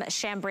denim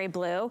chambray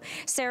blue.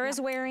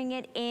 Sarah's wearing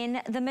it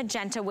in the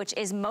magenta, which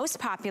is most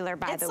popular,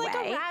 by the way. It's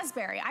like a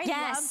raspberry. I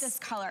love this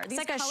color. These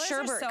like a colors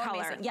sherbet are so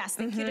color. amazing. Yes,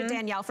 thank you to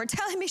Danielle for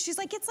telling me. She's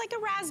like, it's like a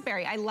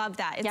raspberry. I love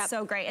that. It's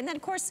so great. And then,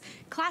 of course,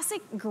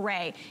 classic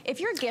gray. If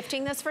you're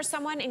gifting this for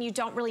someone and you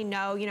don't really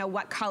know,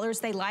 what colors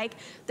they like,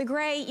 the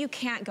gray, you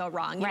can't go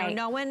wrong. You know,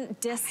 no one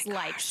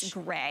dislikes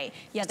gray.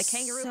 Yeah, the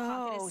kangaroo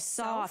pocket is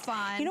so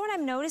fun. You know what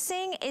I'm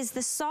noticing is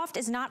the soft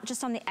is not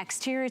just on the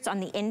exterior, it's on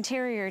the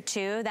interior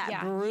too.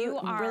 That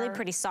really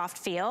pretty soft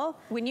feel.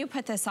 When you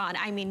put this on,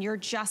 I mean, you're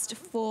just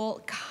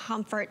full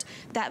comfort.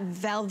 That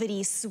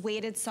velvety,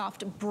 suede,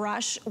 soft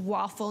brush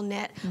waffle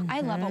knit.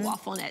 I love a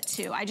waffle knit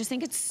too. I just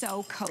think it's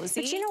so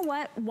cozy. But you know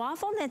what?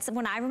 Waffle knits,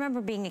 when I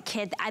remember being a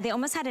kid, they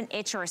almost had an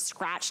itch or a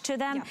scratch to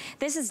them.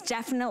 This is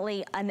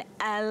definitely an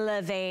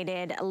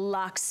elevated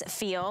luxe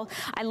feel.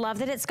 I love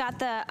that it's got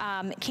the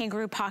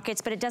kangaroo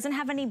pockets, but it doesn't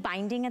have any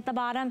binding at the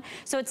bottom,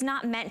 so it's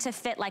not meant to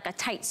fit like a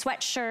tight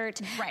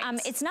sweatshirt.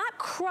 It's not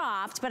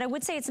cropped, but I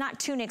would say it's not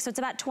tunic, so it's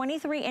about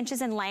 23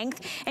 inches in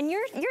length, and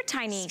you're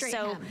tiny. Straight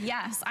so hem.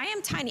 Yes, I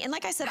am tiny, and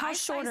like I said, how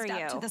short are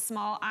you? To the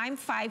small. I'm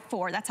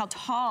 5'4". That's how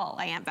tall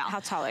I am, Val. How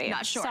tall are you?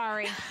 Not short.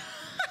 Sorry.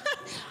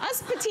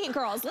 Us petite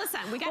girls, listen,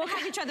 we gotta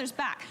have each other's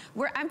back.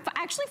 I'm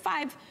actually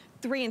 5'3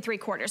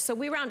 3/4", so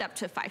we round up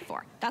to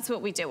 5'4". That's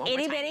what we do when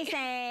itty bitty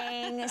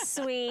thing.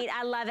 Sweet,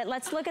 I love it.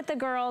 Let's look at the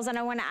girls, and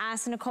I want to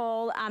ask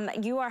Nicole,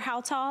 you are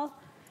how tall?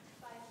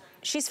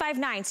 She's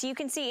 5'9", so you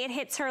can see it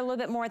hits her a little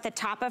bit more at the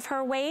top of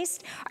her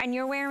waist, and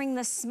you're wearing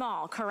the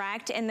small,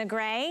 correct, in the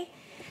gray?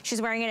 She's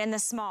wearing it in the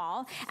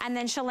small, and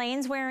then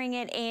Shalane's wearing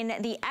it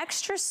in the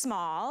extra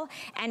small,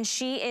 and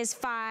she is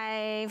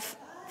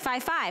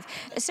 5'5".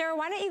 Sarah,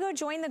 why don't you go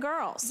join the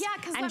girls? Yeah,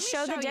 because and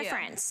show the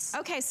difference.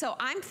 Okay, so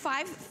I'm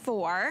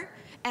 5'4",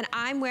 and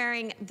I'm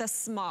wearing the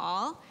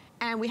small,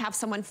 and we have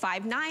someone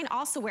 5'9",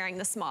 also wearing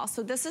the small.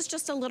 So this is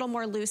just a little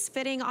more loose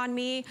fitting on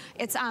me.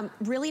 It's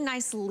really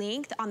nice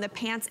length on the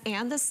pants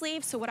and the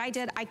sleeve. So what I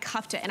did, I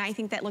cuffed it, and I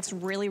think that looks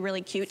really,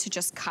 really cute to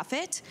just cuff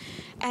it.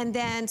 And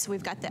then, so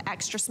we've got the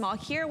extra small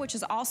here, which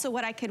is also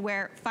what I could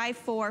wear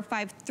 5'4",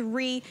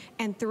 5'3",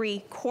 and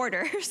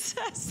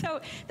 3/4.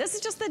 So this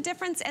is just the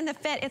difference in the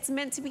fit. It's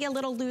meant to be a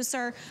little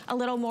looser, a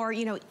little more,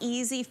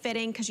 easy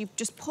fitting, because you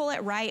just pull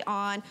it right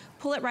on,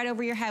 pull it right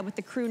over your head with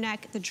the crew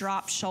neck, the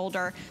drop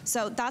shoulder.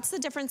 So that's the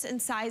difference in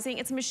sizing.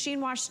 It's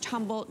machine wash,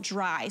 tumble,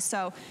 dry.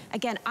 So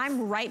again,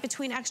 I'm right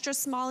between extra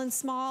small and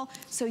small,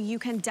 so you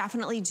can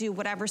definitely do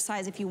whatever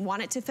size. If you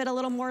want it to fit a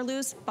little more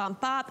loose, bump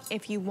up.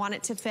 If you want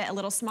it to fit a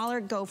little smaller,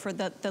 go for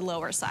the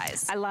lower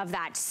size. I love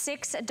that.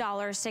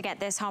 $6 to get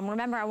this home.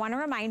 Remember, I want to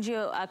remind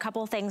you a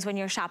couple things when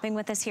you're shopping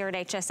with us here at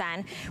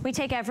HSN. We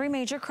take every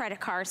major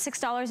credit card.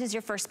 $6 is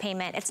your first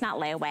payment. It's not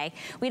layaway.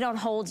 We don't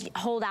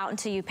hold out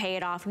until you pay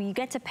it off. You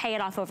get to pay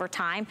it off over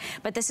time,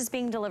 but this is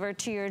being delivered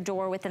to your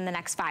door within the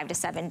next 5 to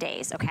 7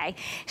 days, okay?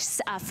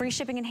 Free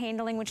shipping and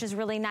handling, which is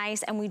really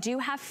nice, and we do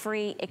have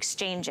free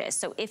exchanges.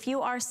 So if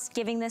you are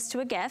giving this to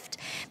a gift,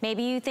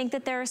 maybe you think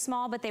that they're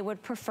small, but they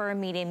would prefer a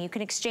medium, you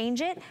can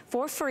exchange it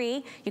for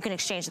free. You can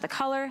exchange the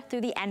color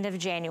through the end of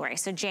January.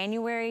 So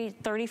January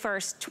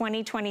 31st,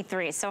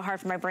 2023. It's so hard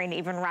for my brain to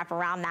even wrap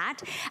around that.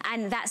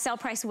 And that sale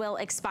price will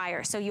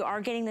expire. So you are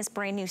getting this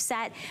brand new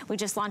set. We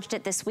just launched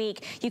it this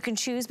week. You can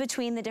choose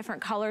between the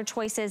different color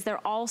choices.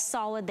 They're all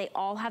solid. They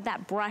all have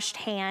that brushed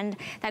hand,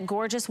 that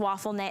gorgeous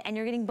waffle knit, and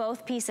you're getting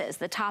both pieces,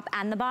 the top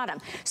and the bottom.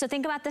 So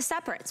think about the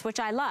separates, which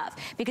I love,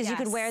 because you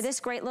could wear this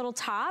great little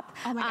top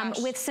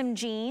with some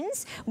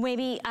jeans,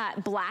 maybe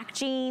black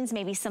jeans,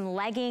 maybe some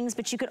leggings,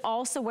 but you could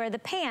also wear the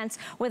pants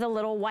with a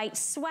little white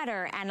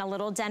sweater and a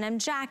little denim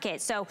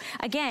jacket. So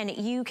again,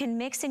 you can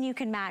mix and you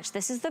can match.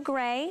 This is the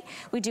gray.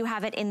 We do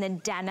have it in the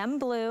denim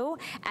blue,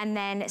 and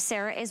then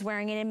Sarah is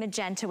wearing it in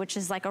magenta, which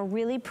is like a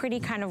really pretty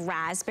kind of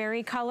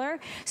raspberry color.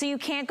 So you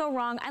can't go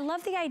wrong. I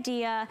love the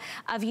idea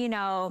of,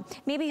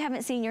 maybe you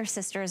haven't seen your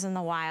sisters in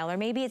a while, or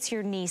maybe it's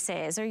your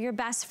nieces or your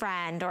best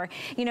friend, or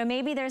you know,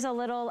 maybe there's a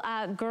little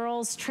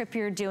girls trip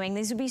you're doing.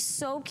 These would be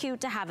so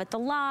cute to have at the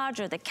lodge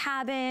or the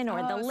cabin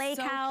or the lake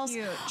house.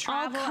 Cute. All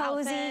Travel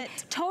cozy.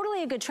 outfit.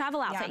 Totally a good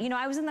travel outfit. Yeah. You know,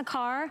 I was in the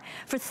car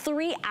for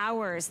 3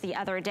 hours the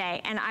other day,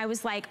 and I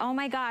was like, oh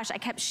my gosh, I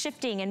kept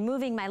shifting and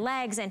moving my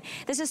legs, and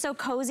this is so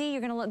cozy.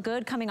 You're gonna look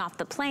good coming off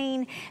the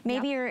plane.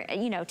 Maybe you're,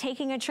 you know,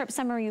 taking a trip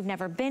somewhere you've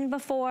never been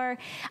before.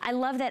 I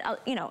love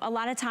that, you know, a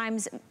lot of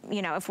times,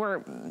 you know, if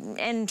we're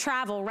in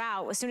travel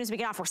route, as soon as we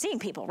get off, we're seeing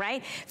people,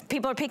 right?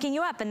 People are picking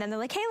you up, and then they're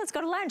like, hey, let's go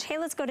to lunch. Hey,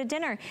 let's go to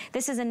dinner.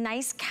 This is a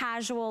nice,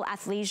 casual,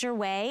 athleisure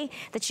way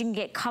that you can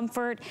get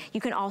comfort. You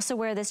can also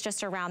wear this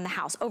just around the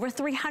house. Over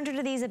 300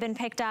 of these have been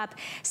picked up.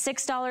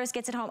 $6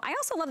 gets it home. I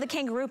also love the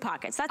kangaroo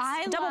pockets. That's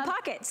double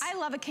pockets. I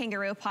love a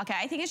kangaroo pocket.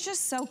 I think it's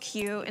just so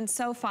cute and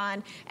so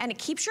fun, and it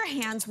keeps your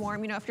hands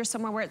warm. You know, if you're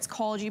somewhere where it's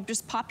cold, you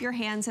just pop your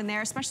hands in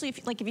there, especially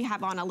if, like, if you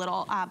have on a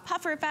little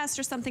puffer vest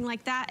or something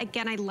like that.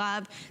 Again, I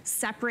love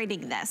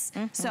separating this.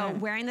 So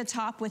wearing the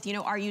top with, you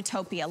know, our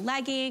Utopia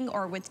legging,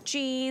 or with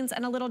jeans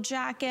and a little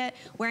jacket,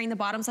 wearing the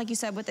bottoms, like you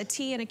said, with a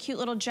tee and a cute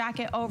little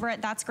jacket over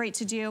it. That's great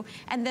to do.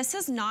 And this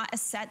is not a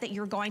set that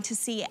you're going to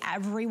see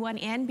everyone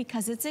in,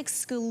 because it's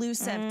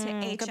exclusive to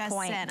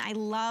HSN. I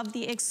love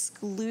the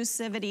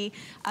exclusivity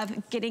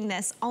of getting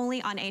this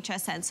only on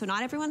HSN. So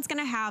not everyone's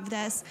gonna have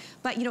this,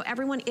 but you know,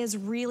 everyone is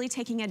really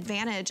taking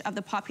advantage of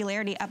the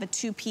popularity of a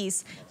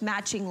two-piece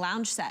matching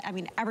lounge set. I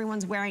mean,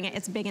 everyone's wearing it.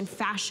 It's big in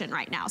fashion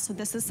right now. So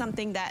this is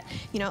something that,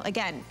 you know,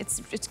 again,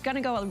 it's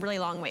gonna go a really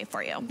long way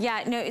for you.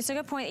 Yeah, no, it's a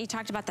good point that you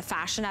talked about the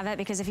fashion of it,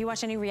 because if you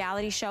watch any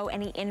reality show,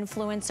 any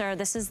influencer,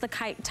 this is the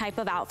type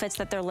of outfits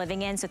that they're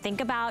living in. So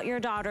think about your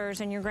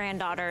daughters and your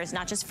granddaughters,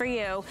 not just for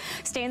you.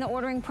 Stay in the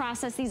ordering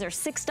process. These are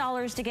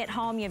 $6 to get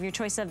home. You have your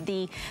choice of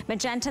the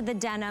magenta, the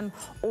denim,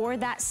 or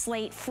that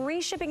slate.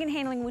 Free shipping and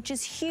handling, which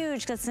is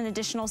huge because it's an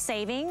additional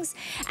savings.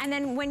 And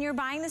then when you're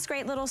buying this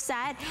great little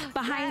set,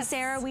 behind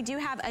Sarah, we do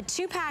have a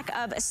 2-pack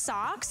of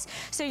socks.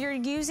 So you're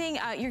using,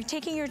 you're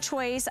taking your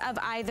choice of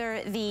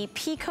either the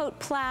peacoat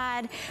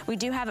plaid. We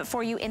do have it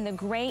for you in the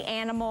gray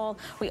animal.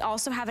 We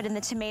also have it in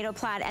the tomato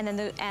plaid, and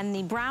then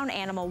the brown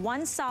animal.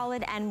 One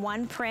solid and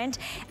one print.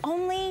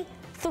 Only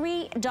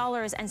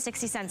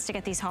 $3.60 to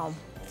get these home.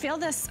 Feel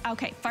this,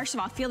 okay, first of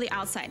all, feel the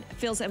outside. It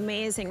feels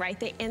amazing, right?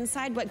 The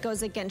inside, what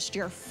goes against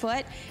your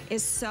foot,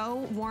 is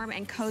so warm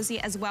and cozy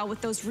as well, with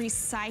those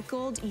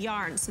recycled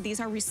yarns. So these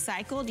are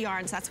recycled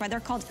yarns. That's why they're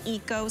called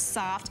Eco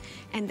Soft,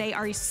 and they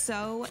are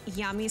so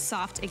yummy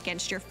soft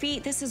against your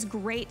feet. This is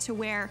great to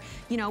wear,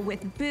 you know,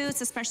 with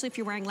boots, especially if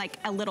you're wearing like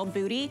a little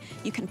bootie.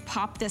 You can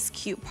pop this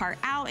cute part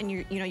out, and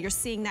you're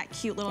seeing that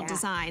cute little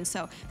design.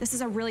 So this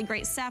is a really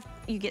great set.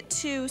 You get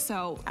 2,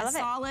 so a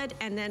solid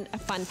and then a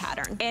fun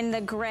pattern. In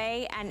the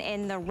gray and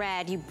in the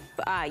red, you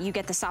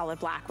get the solid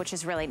black, which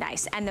is really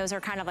nice. And those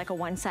are kind of like a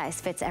one size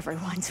fits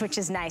everyone's, which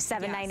is nice.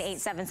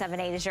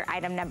 798778 is your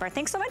item number.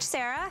 Thanks so much,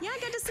 Sarah. Yeah,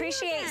 good to see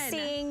Appreciate you again.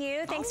 seeing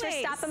you. Thanks for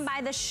stopping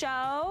by the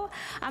show.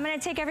 I'm gonna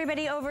take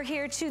everybody over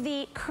here to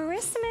the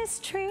Christmas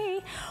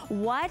tree.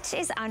 What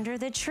is under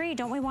the tree?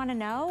 Don't we wanna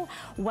know?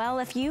 Well,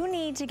 if you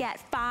need to get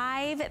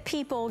 5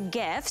 people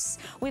gifts,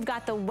 we've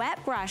got the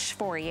wet brush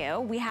for you.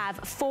 We have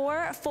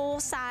 4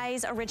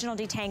 full-size original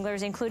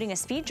detanglers, including a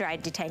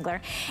speed-dried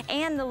detangler,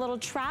 and the little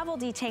travel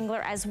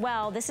detangler as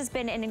well. This has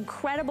been an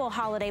incredible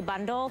holiday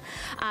bundle.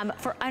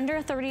 For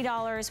under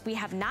 $30, we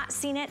have not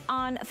seen it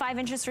on 5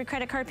 interest-free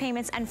credit card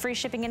payments and free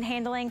shipping and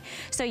handling,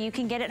 so you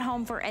can get it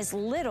home for as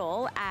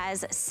little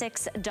as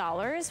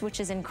 $6, which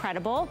is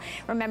incredible.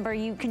 Remember,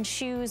 you can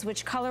choose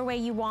which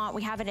colorway you want.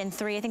 We have it in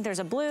 3. I think there's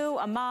a blue,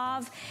 a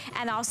mauve,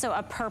 and also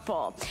a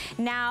purple.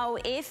 Now,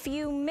 if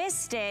you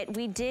missed it,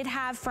 we did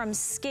have from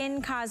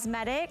Skin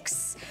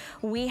Cosmetics,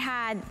 we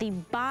had the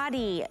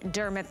Body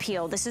Derma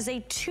Peel. This is a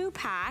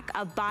 2-pack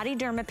of Body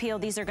Derma Peel.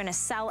 These are gonna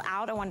sell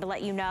out. I wanted to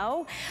let you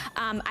know.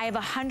 I have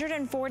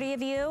 140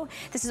 of you.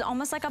 This is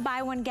almost like a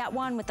buy one, get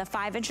one with the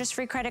 5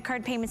 interest-free credit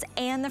card payments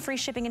and the free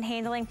shipping and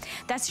handling.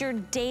 That's your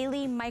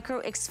daily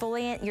micro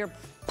exfoliant. You're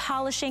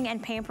polishing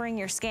and pampering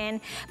your skin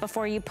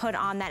before you put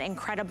on that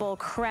incredible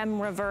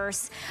creme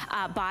reverse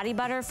body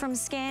butter from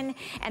Skin,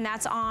 and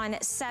that's on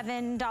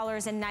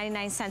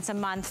 $7.99 a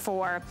month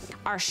for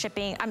our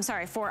shipping,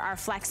 for our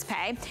flex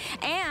pay.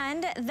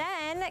 And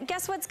then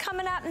guess what's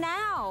coming up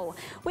now?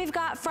 We've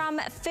got from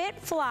Fit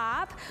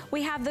Flop,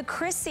 we have the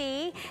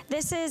Chrissy.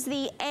 This is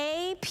the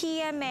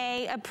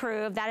APMA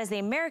approved, that is the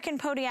American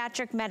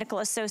Podiatric Medical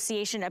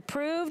Association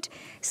approved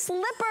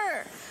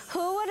slipper.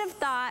 Who would have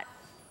thought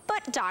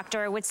foot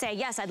doctor would say,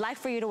 yes, I'd like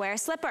for you to wear a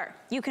slipper.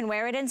 You can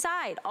wear it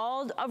inside,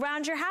 all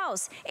around your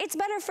house. It's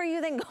better for you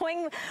than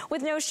going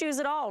with no shoes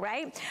at all,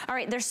 right? All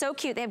right, they're so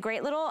cute. They have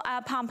great little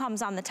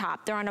pom-poms on the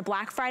top. They're on a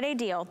Black Friday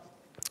deal.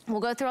 We'll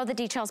go through all the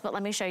details, but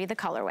let me show you the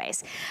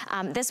colorways.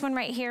 This one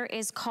right here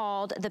is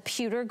called the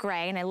pewter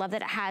gray, and I love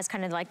that it has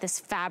kind of like this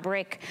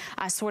fabric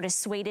sort of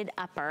suede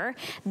upper.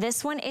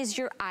 This one is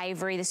your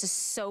ivory. This is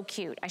so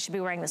cute. I should be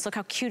wearing this. Look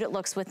how cute it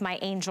looks with my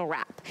angel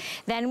wrap.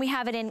 Then we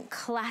have it in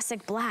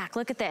classic black.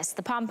 Look at this.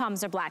 The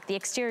pom-poms are black. The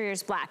exterior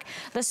is black.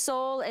 The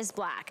sole is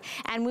black.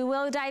 And we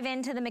will dive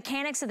into the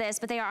mechanics of this,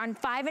 but they are on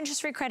 5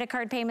 interest-free credit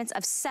card payments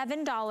of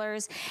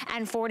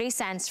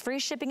 $7.40. Free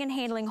shipping and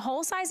handling.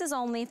 Whole sizes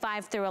only,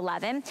 5 through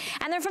 11.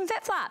 And they're from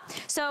FitFlop.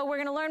 So we're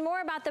gonna learn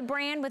more about the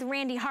brand with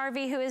Randy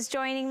Harvey, who is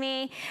joining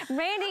me.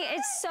 Randy,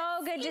 it's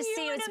so good to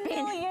see you. It's been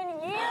a million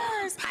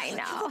years. I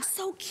know. You look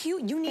so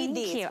cute. You need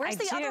these. Where's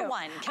the other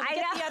one? Can we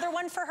get the other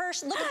one for her?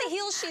 Look at the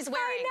heels she's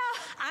wearing. I know.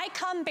 I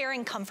come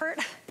bearing comfort.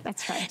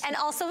 That's right. And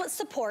also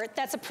support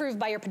that's approved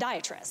by your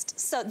podiatrist.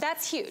 So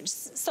that's huge.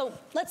 So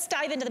let's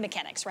dive into the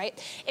mechanics, right?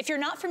 If you're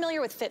not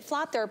familiar with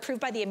FitFlop, they're approved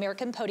by the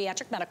American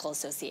Podiatric Medical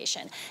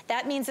Association.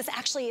 That means this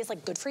actually is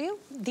like good for you.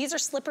 These are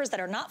slippers that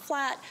are not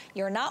flat.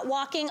 You're not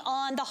walking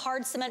on the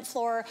hard cement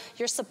floor.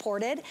 You're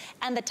supported.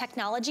 And the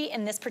technology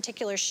in this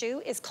particular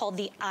shoe is called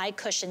the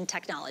iCushion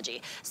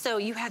technology. So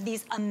you have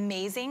these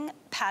amazing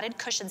padded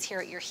cushions here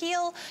at your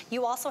heel.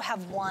 You also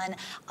have one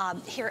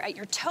here at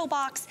your toe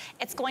box.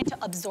 It's going to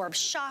absorb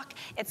shock.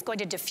 It's going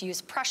to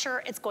diffuse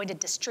pressure. It's going to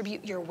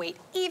distribute your weight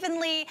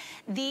evenly.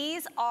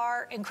 These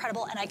are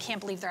incredible, and I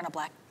can't believe they're on a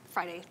Black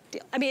Friday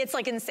deal. I mean, it's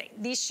like insane.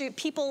 These shoes,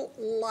 people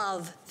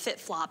love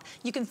FitFlop.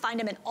 You can find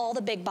them in all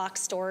the big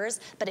box stores,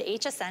 but at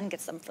HSN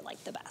gets them for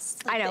like the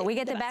best. I know, we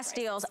get the best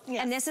deals.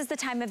 Yes. And this is the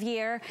time of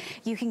year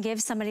you can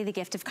give somebody the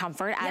gift of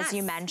comfort, as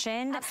you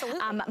mentioned. Absolutely.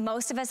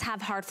 Most of us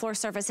have hard floor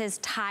surfaces,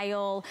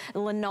 tile,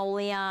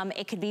 linoleum,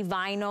 it could be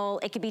vinyl,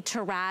 it could be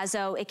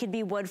terrazzo, it could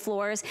be wood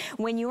floors.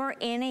 When you are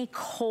in a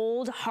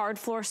cold, hard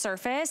floor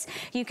surface,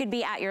 you could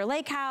be at your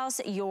lake house,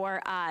 your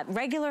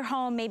regular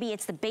home, maybe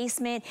it's the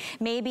basement,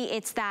 maybe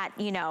it's that,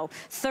 you know,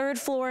 third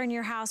floor in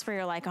your house where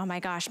you're like, oh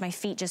my gosh, my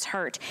feet just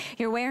hurt.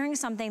 You're wearing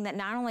something that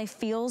not only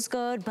feels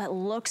good, but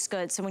looks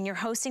good. So when you're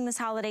hosting this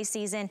holiday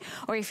season,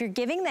 or if you're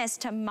giving this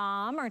to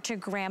mom or to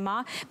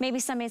grandma, maybe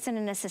somebody that's in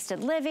an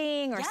assisted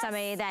living, or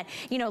somebody that,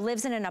 you know,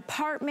 lives in an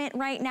apartment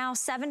right now,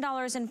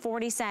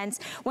 $7.40.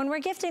 When we're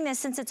gifting this,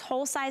 since it's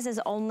whole sizes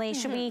only,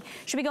 should we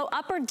go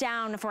up or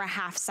down for a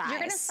half size? You're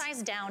gonna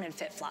size down in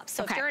FitFlop.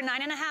 So if you're a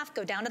 9.5,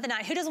 go down to the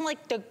 9. Who doesn't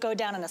like to go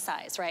down in a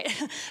size, right?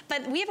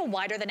 But we have a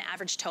wider than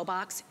average toe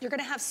box. You're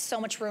gonna have so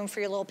much room for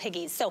your little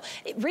piggies. So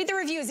read the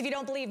reviews if you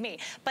don't believe me.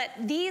 But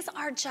these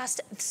are just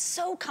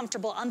so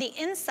comfortable. On the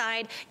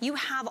inside, you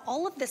have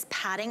all of this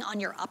padding on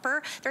your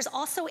upper. There's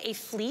also a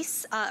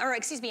fleece, a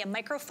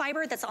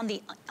microfiber that's on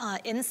the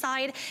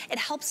inside. It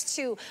helps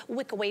to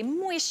wick away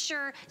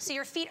moisture, so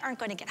your feet aren't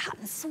gonna get hot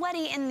and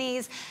sweaty in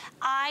these.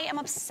 I am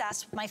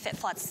obsessed with my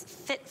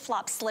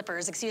FitFlop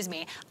slippers,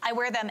 I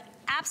wear them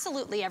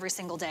absolutely every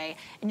single day,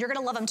 and you're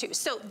gonna love them too.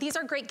 So these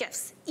are great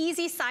gifts.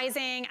 Easy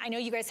sizing. I know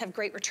you guys have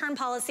great return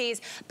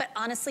policies, but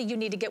honestly, you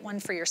need to get one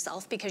for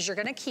yourself because you're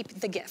gonna keep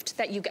the gift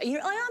that you get.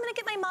 You're like, oh, I'm gonna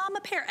get my mom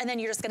a pair, and then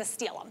you're just gonna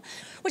steal them,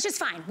 which is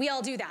fine. We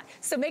all do that.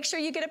 So make sure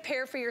you get a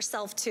pair for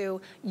yourself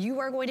too. You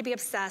are going to be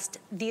obsessed.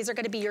 These are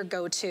gonna be your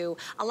go-to.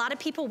 A lot of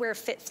people wear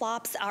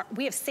FitFlops.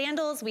 We have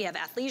sandals, we have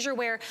athleisure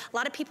wear. A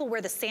lot of people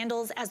wear the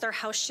sandals as their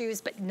house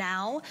shoes, but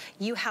now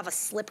you have a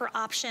slipper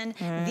option.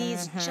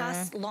 These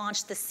just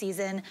launched this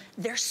season.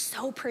 They're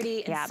so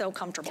pretty and so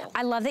comfortable.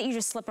 I love that you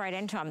just slip right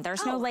into them.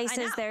 There's no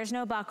laces, there's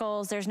no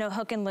buckles, there's no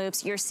hook and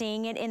loops. You're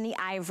seeing it in the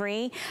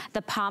ivory.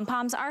 The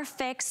pom-poms are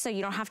fixed, so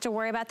you don't have to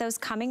worry about those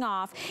coming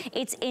off.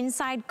 It's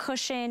inside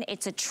cushion.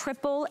 It's a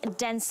triple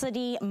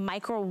density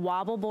micro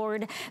wobble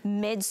board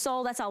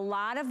midsole. That's a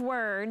lot of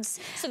words.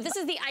 So this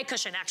is the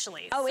iCushion,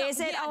 actually. Oh, so, is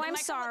it? Oh, I'm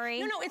sorry.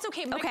 No, it's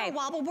okay. Micro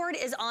wobble board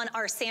is on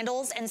our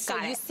sandals, and so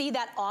you see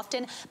that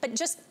often. But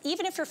just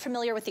even if you're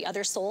familiar with the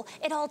other sole,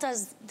 it all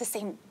does the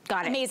same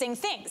amazing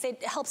things.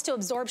 It helps to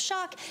absorb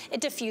shock. It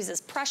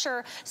diffuses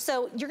pressure.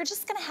 So you're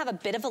just gonna have a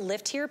bit of a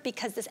lift here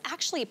because this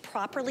actually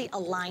properly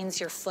aligns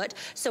your foot.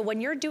 So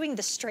when you're doing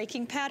the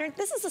striking pattern,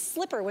 this is a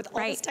slipper with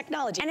all this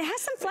technology. And it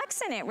has some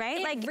flex in it,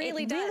 right? It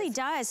really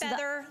does.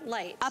 Feather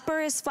light. Upper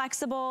is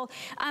flexible.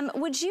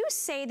 Would you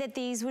say that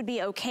these would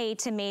be okay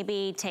to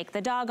maybe take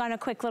the dog on a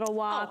quick little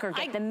walk or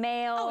get the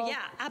mail? Oh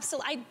yeah,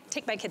 absolutely. I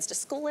take my kids to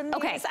school in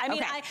these. I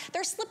mean,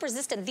 they're slip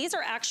resistant. These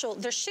are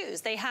they're shoes.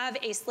 They have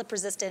a slip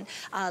resistant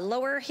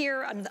lower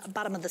here on the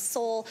bottom of the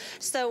sole.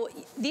 So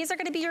these are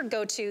gonna be your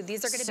go-to.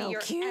 These are gonna be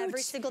your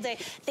every single day.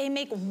 They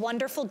make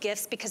wonderful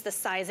gifts because the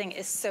sizing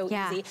is so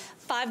easy.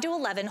 5 to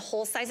 11,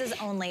 whole sizes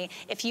only.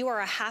 If you are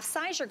a half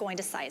size, you're going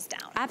to size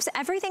down.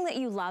 Everything that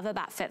you love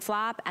about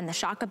FitFlop and the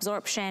shock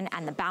absorption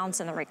and the bounce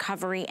and the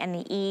recovery and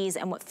the ease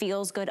and what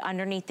feels good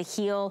underneath the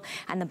heel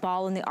and the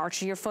ball and the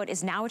arch of your foot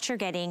is now what you're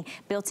getting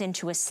built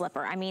into a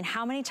slipper. I mean,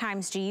 how many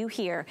times do you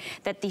hear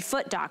that the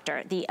foot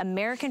doctor, the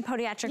American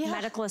Podiatric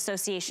Medical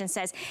Association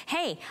says, is,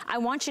 hey, I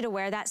want you to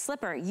wear that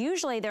slipper.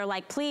 Usually they're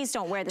like, please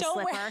don't wear the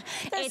slipper.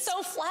 They're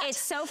so flat. It's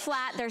so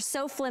flat. They're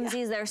so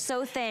flimsy. They're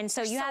so thin.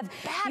 So you have,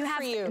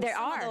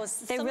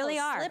 they really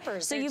are.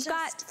 So you've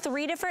got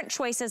 3 different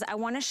choices. I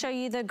want to show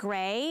you the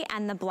gray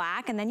and the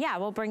black, and then yeah,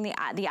 we'll bring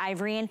the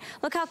ivory in.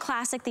 Look how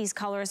classic these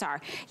colors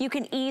are. You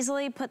can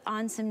easily put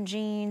on some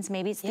jeans.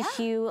 Maybe it's the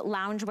Hue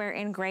loungewear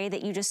in gray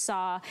that you just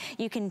saw.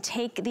 You can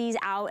take these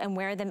out and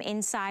wear them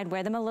inside,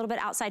 wear them a little bit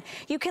outside.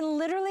 You can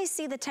literally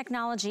see the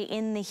technology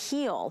in the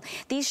heel.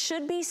 These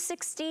should be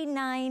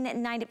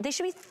 $69.90. They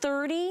should be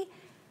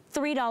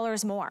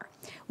 $33 more.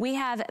 We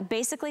have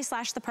basically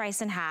slashed the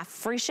price in half,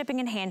 free shipping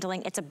and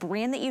handling. It's a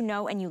brand that you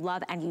know and you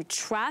love and you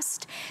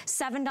trust.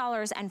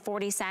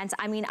 $7.40.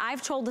 I mean,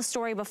 I've told the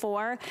story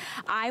before.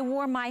 I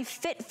wore my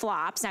Fit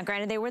Flops. Now,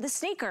 granted, they were the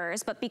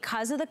sneakers, but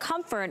because of the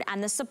comfort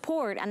and the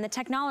support and the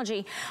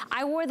technology,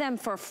 I wore them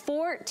for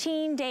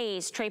 14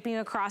 days traipsing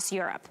across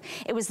Europe.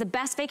 It was the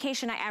best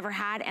vacation I ever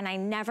had, and I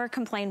never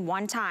complained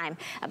one time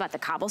about the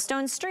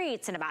cobblestone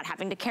streets and about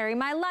having to carry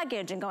my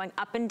luggage and going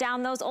up and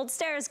down those old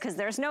stairs because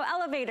there's no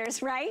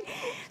elevators, right?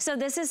 So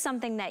this is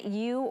something that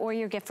you or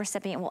your gift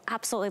recipient will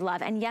absolutely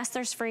love. And yes,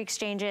 there's free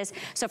exchanges.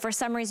 So for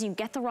some reason you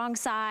get the wrong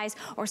size,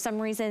 or some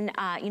reason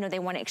you know, they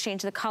want to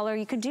exchange the color,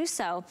 you can do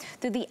so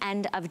through the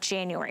end of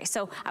January.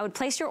 So I would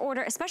place your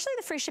order, especially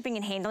the free shipping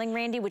and handling,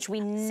 Randy, which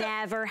we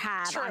never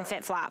have on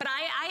Fit Flop. But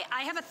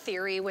I have a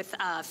theory with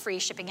free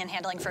shipping and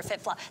handling for Fit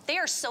Flop. They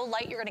are so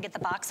light, you're gonna get the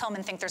box home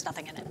and think there's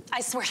nothing in it.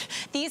 I swear,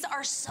 these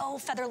are so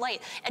feather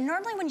light. And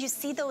normally when you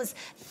see those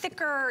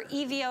thicker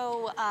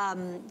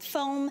EVO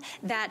foam,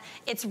 that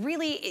it's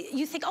really,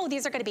 you think, oh,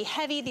 these are gonna be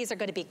heavy, these are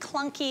gonna be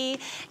clunky,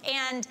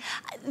 and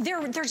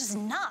they're just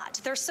not.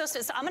 They're so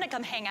I'm gonna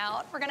come hang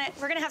out. We're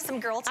gonna have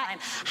some girl time.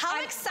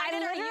 How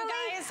excited are you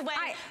guys when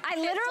I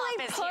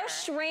literally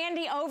pushed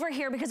Randy over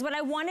here because what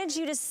I wanted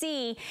you to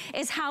see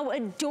is how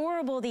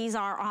adorable these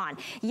are on.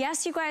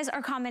 Yes, you guys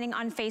are commenting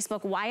on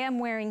Facebook why I'm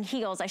wearing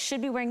heels. I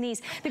should be wearing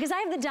these because I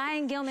have the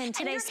Diane Gilman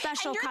Today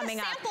special coming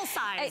up. And you're the sample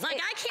size.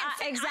 Like I can't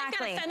fit,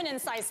 exactly. I've got a feminine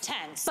size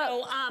 10.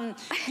 So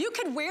you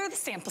could wear the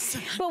sample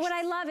size. But what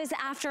I love is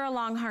after a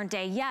long, hard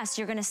day, yes,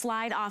 you're gonna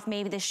slide off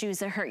maybe the shoes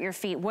that hurt your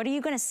feet. What are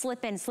you gonna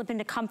slip in? Slip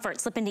into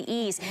comfort, slip into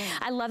ease.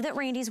 I love that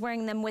Randy's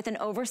wearing them with an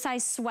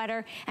oversized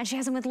sweater, and she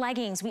has them with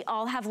leggings. We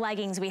all have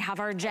leggings. We have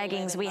our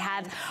jeggings. We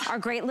have our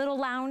great little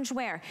lounge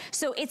wear.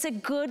 So it's a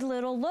good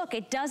little look.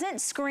 It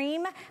doesn't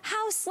scream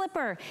house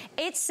slipper.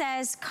 It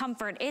says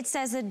comfort. It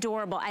says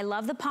adorable. I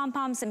love the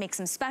pom-poms. It makes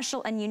them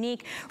special and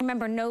unique.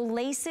 Remember, no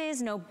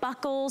laces, no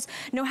buckles,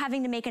 no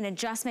having to make an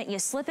adjustment. You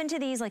slip into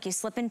these like you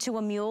slip into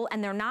a mule,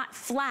 and they're not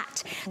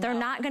flat. They're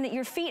not gonna,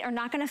 your feet are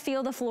not gonna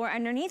feel the floor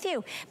underneath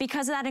you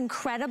because of that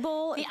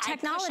incredible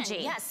technology.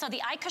 Yes, so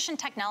the iCushion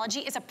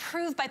technology is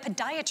approved by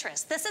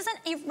podiatrists. This isn't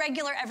a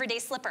regular everyday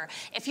slipper.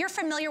 If you're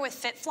familiar with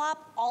Fit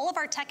Flop, all of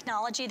our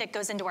technology that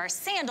goes into our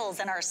sandals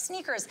and our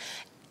sneakers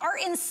are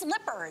in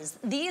slippers.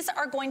 These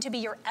are going to be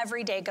your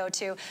everyday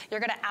go-to. You're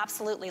gonna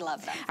absolutely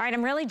love them. All right,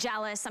 I'm really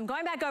jealous. I'm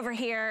going back over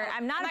here.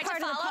 I'm not a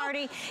part of the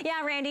party.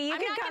 Yeah, Randy, you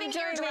can come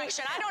join me.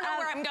 Direction. I don't know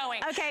where I'm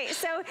going. Okay,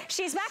 so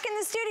she's back in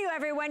the studio,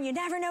 everyone. You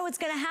never know what's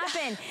gonna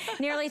happen.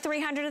 Nearly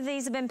 300 of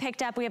these have been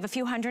picked up. We have a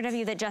few hundred of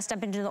you that just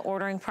jumped into the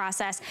ordering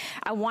process.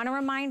 I wanna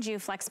remind you,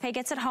 FlexPay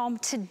gets it home.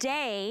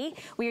 Today,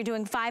 we are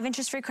doing 5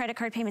 interest-free credit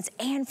card payments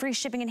and free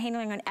shipping and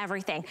handling on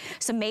everything.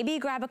 So maybe you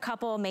grab a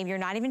couple, maybe you're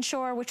not even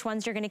sure which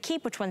ones you're gonna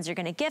keep, which ones you're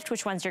gonna gift,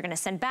 which ones you're gonna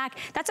send back.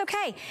 That's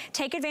okay.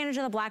 Take advantage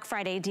of the Black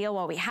Friday deal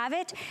while we have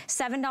it.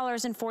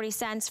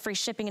 $7.40, free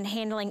shipping and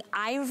handling,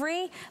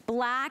 ivory,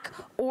 black,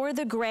 or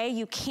the gray.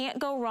 You can't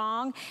go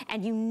wrong,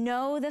 and you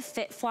know the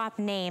Fit Flop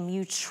name.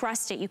 You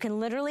trust it. You can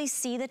literally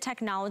see the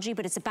technology,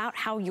 but it's about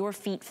how your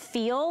feet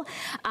feel,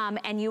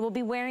 and you will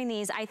be wearing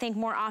these, I think,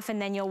 more often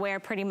than you'll wear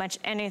pretty much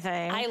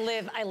anything. I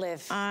live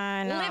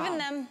in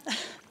them.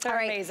 They're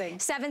amazing.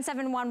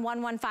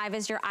 771115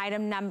 is your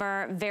item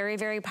number. Very,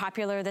 very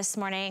popular this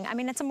morning. I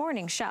mean, it's a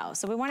morning show,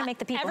 so we want to make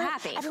the people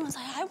happy. Everyone's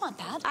like, I want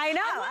that. I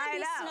know, I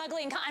know.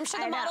 Snuggling. I'm sure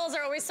the models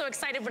are always so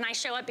excited when I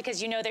show up because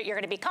you know that you're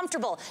going to be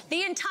comfortable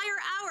the entire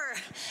hour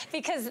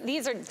because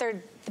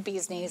they're the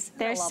bee's knees.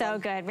 They're so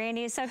good.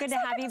 Randy, it's so good to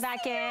have you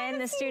back in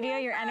the studio.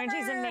 Your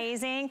energy's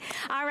amazing.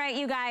 All right,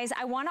 you guys,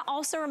 I want to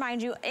also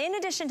remind you, in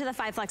addition to the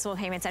 5 flexible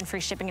payments and free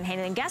shipping and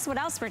handling, guess what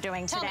else we're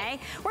doing today?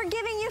 We're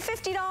giving you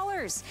 $50.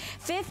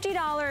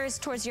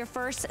 $50 towards your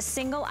first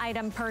single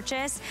item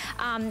purchase.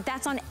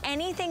 That's on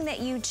anything that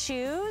you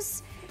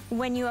choose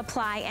when you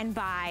apply and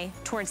buy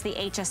towards the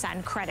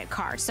HSN credit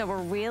card. So we're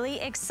really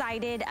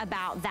excited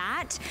about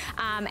that.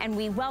 And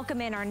we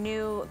welcome in our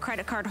new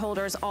credit card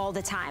holders all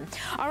the time.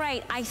 All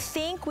right, I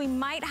think we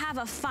might have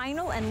a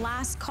final and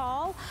last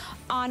call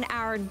on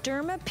our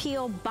Derma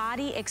Peel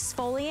Body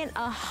Exfoliant.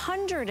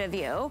 100 of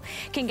you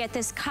can get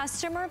this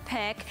customer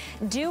pick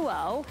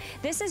duo.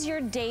 This is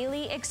your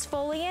daily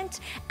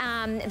exfoliant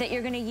that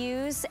you're gonna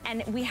use,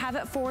 and we have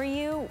it for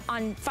you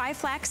on 5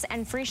 flex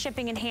and free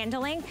shipping and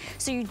handling.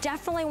 So you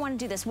definitely want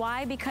to do this.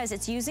 Why? Because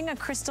it's using a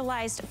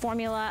crystallized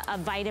formula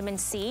of vitamin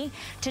C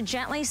to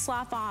gently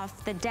slough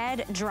off the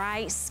dead,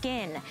 dry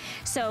skin.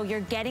 So you're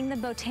getting the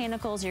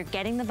botanicals, you're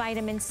getting the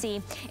vitamin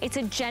C. It's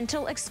a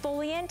gentle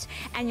exfoliant,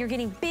 and you're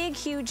getting big,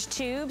 huge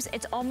tubes.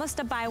 It's almost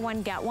a buy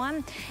one, get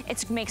one.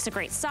 It makes a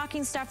great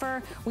stocking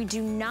stuffer. We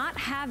do not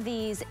have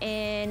these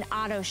in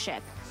auto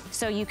ship.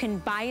 So you can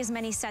buy as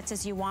many sets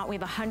as you want. We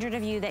have 100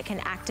 of you that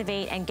can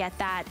activate and get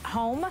that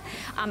home.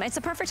 It's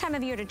a perfect time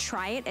of year to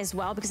try it as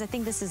well, because I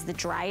think this is the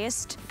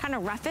driest, kind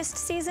of roughest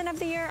season of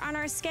the year on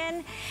our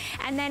skin.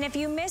 And then if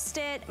you missed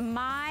it,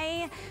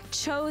 my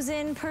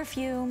chosen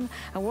perfume,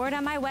 I wore it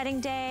on my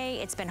wedding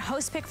day. It's been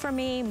host pick for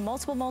me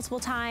multiple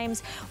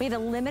times. We have a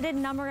limited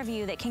number of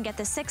you that can get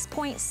the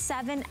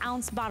 6.7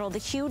 ounce bottle, the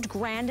huge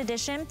grand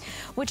edition,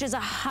 which is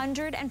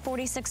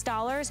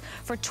 $146.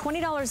 For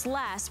 $20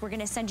 less, we're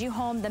gonna send you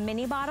home the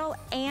mini bottle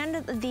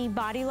and the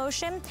body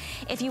lotion.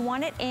 If you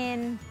want it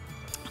in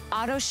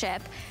auto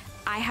ship,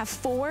 I have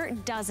 4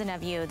 dozen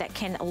of you that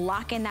can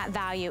lock in that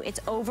value.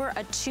 It's over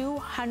a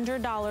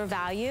 $200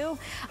 value.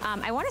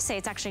 I want to say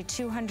it's actually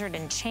 200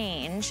 and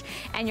change,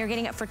 and you're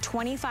getting it for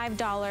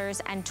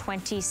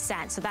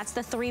 $25.20. So that's the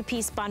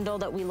 3-piece bundle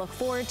that we look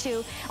forward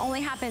to.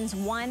 Only happens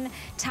one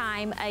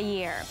time a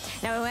year.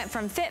 Now we went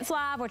from Fit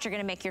Flop, which are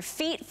going to make your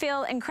feet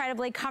feel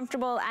incredibly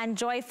comfortable and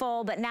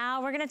joyful, but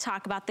now we're going to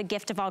talk about the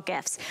gift of all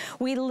gifts.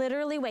 We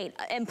literally wait,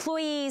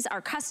 employees,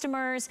 our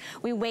customers,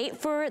 we wait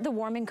for the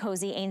Warm and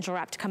Cozy Angel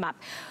Wrap to come up.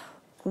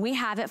 We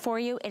have it for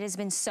you. It has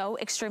been so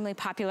extremely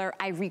popular.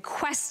 I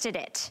requested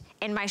it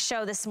in my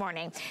show this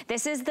morning.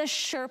 This is the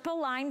Sherpa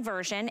line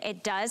version.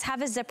 It does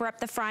have a zipper up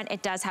the front.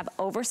 It does have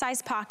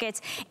oversized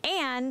pockets,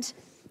 and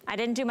I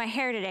didn't do my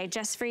hair today,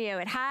 just for you.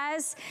 It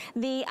has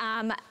the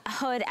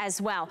hood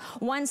as well.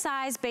 One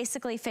size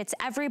basically fits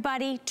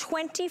everybody,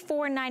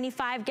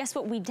 $24.95. Guess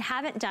what we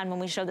haven't done when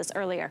we showed this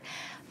earlier?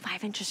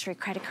 5 interest-free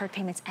credit card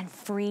payments and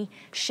free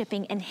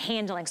shipping and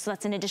handling. So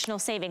that's an additional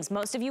savings.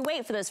 Most of you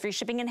wait for those free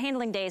shipping and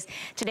handling days.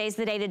 Today's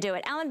the day to do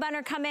it. Ellen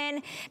Bunner, come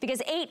in,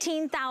 because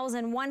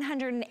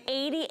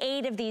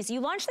 18,188 of these. You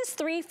launched this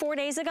 3-4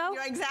 days ago?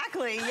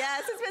 Exactly,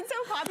 yes, it's been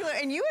so popular,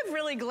 and you have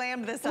really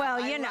glammed this up. Well,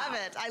 you know. I love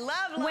it. I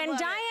love when it.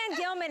 Diane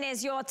Gilman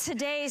is your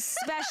today's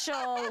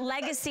special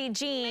legacy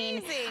jean,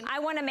 amazing. I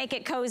want to make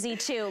it cozy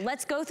too.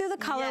 Let's go through the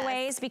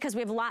colorways, because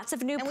we have lots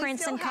of new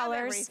prints and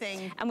colors.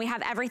 And we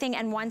have everything,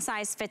 and one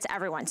size fits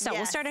everyone. So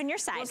we'll start on your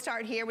side. We'll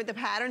start here with the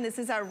pattern. This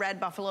is our red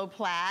buffalo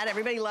plaid.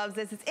 Everybody loves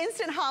this. It's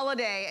instant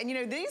holiday. And you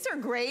know, these are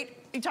great.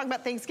 You talk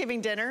about Thanksgiving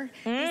dinner.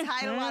 These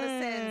hide a lot of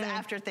sins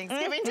after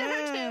Thanksgiving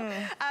dinner too.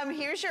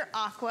 Here's your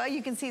aqua.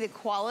 You can see the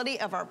quality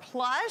of our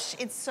plush.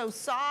 It's so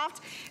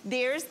soft.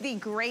 There's the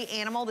gray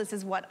animal. This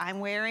is what I'm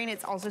wearing.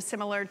 It's also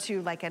similar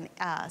to like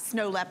a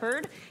snow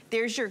leopard.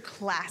 There's your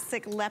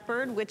classic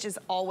leopard, which is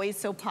always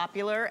so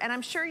popular. And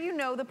I'm sure you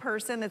know the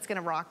person that's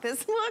gonna rock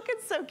this look.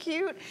 It's so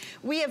cute.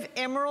 We have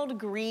emerald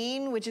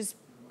green, which is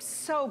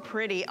so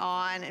pretty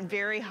on and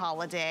very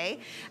holiday.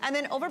 And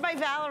then over by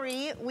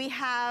Valerie, we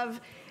have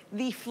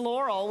the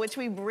floral, which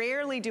we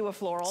rarely do a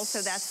floral, so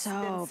that's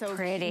so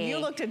pretty. Cute. You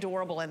looked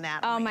adorable in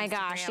that. Oh my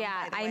gosh,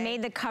 yeah. I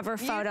made the cover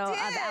photo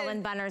of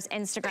Ellen Bunner's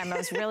Instagram. I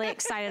was really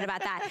excited about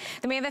that.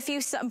 Then we have a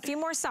few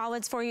more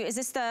solids for you. Is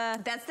this the...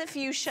 That's the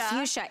fuchsia.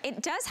 Fuchsia.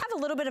 It does have a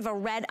little bit of a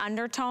red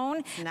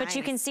undertone, but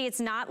you can see it's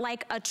not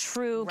like a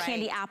true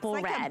candy apple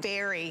it's like red. A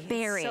berry.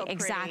 Berry, so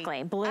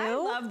exactly. Blue. I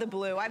love the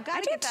blue. I've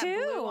got to get that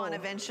blue on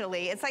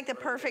eventually. It's like the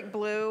perfect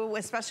blue,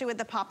 especially with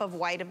the pop of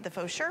white of the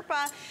faux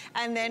Sherpa.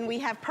 And then we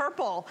have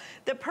purple.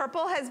 The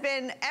purple has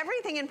been,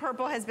 everything in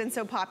purple has been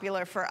so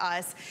popular for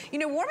us. You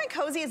know, Warm and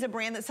Cozy is a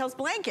brand that sells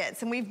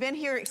blankets, and we've been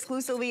here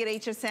exclusively at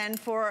HSN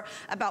for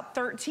about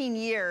 13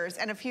 years.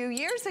 And a few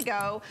years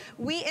ago,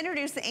 we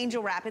introduced the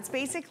Angel Wrap. It's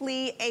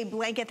basically a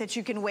blanket that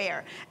you can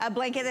wear. A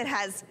blanket that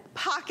has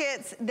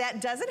pockets,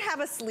 that doesn't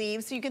have a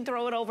sleeve, so you can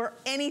throw it over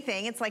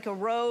anything. It's like a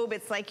robe.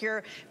 It's like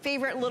your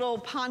favorite little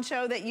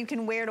poncho that you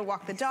can wear to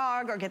walk the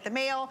dog or get the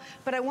mail.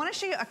 But I want to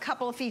show you a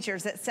couple of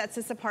features that sets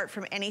us apart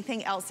from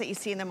anything else that you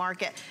see in the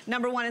market.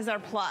 Number one is our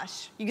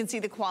plush. You can see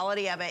the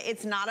quality of it.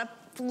 It's not a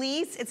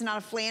fleece, it's not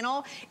a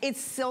flannel,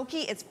 it's silky,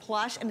 it's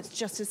plush, and it's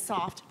just as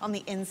soft on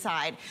the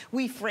inside.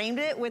 We framed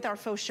it with our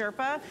faux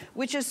Sherpa,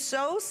 which is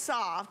so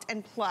soft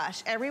and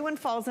plush. Everyone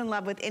falls in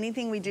love with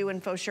anything we do in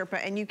faux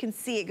Sherpa, and you can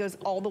see it goes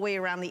all the way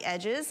around the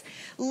edges.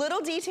 Little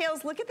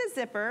details, look at the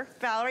zipper,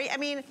 Valerie. I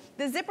mean,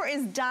 the zipper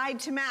is dyed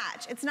to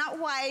match. It's not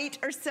white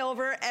or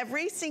silver.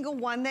 Every single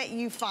one that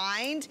you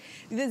find,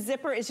 the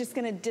zipper is just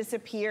gonna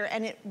disappear,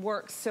 and it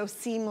works so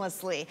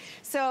seamlessly.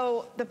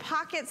 So the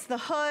pockets, the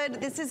hood,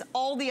 this is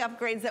all the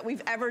upgrades that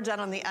we've ever done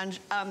on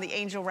the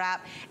Angel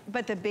Wrap,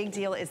 but the big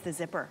deal is the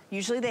zipper.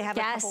 Usually they have a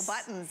couple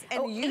buttons,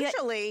 and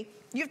usually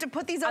You have to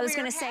put these over your head.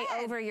 I was gonna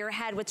say over your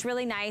head. What's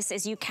really nice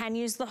is you can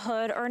use the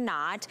hood or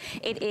not.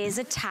 It is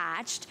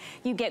attached.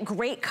 You get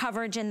great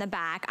coverage in the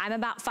back. I'm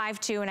about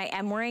 5'2" and I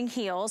am wearing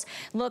heels.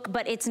 Look,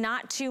 but it's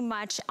not too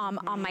much on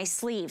my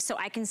sleeve. So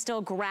I can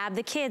still grab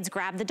the kids,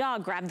 grab the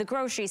dog, grab the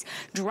groceries,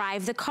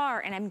 drive the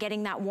car, and I'm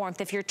getting that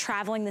warmth. If you're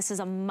traveling, this is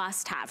a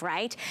must-have,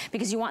 right?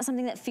 Because you want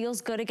something that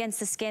feels good against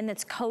the skin,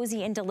 that's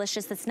cozy and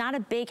delicious, that's not a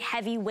big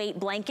heavyweight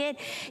blanket.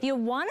 You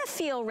wanna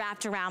feel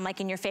wrapped around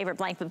like in your favorite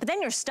blanket, but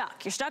then you're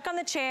stuck. You're stuck on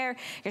the chair,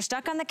 you're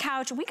stuck on the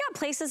couch. We got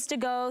places to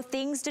go,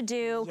 things to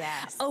do.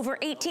 Yes. Over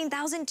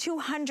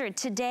 18,200.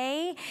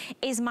 Today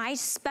is my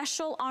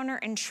special honor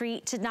and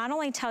treat to not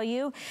only tell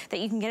you that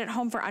you can get it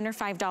home for under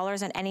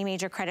 $5 on any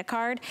major credit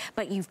card,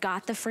 but you've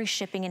got the free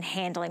shipping and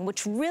handling,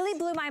 which really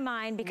blew my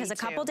mind because a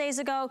couple days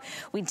ago,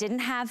 we didn't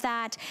have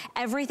that.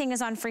 Everything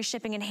is on free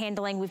shipping and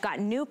handling. We've got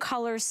new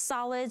colors,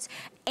 solids,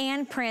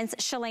 and prints.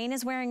 Shalane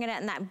is wearing it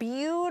in that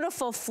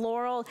beautiful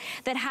floral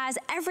that has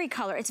every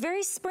color. It's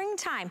very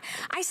springtime.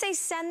 I say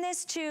send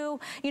this to,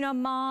 you know,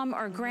 mom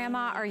or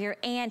grandma or your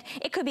aunt.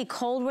 It could be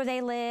cold where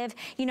they live.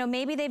 You know,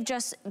 maybe they've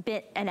just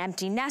been an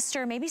empty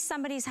nester. Maybe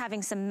somebody's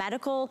having some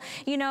medical,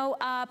 you know,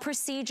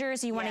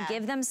 procedures. You want to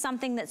give them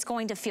something that's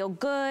going to feel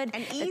good.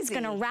 And easy. It's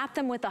going to wrap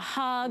them with a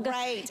hug.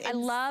 Right. I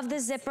love the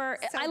zipper.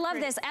 So I love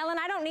pretty. this. Ellen,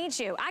 I don't need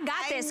you. I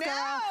got this, girl.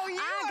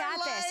 I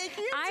got this.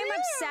 I'm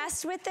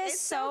obsessed with this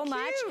so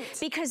much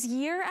because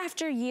year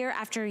after year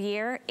after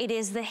year, it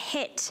is the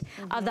hit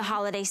of the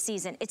holiday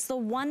season. It's the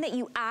one that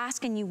you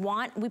ask and you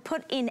want. We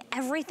put in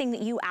everything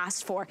that you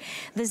asked for.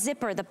 The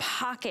zipper, the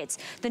pockets,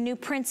 the new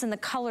prints and the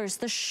colors,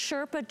 the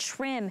Sherpa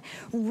trim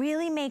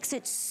really makes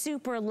it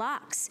super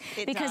luxe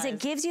because it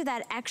gives you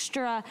that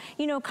extra,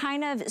 you know,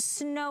 kind of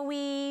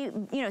snowy,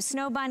 you know,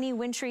 snow bunny,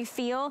 wintry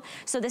feel.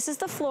 So this is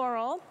the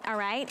floral, all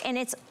right? And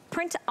it's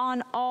print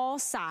on all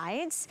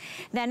sides.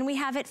 Then we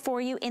have it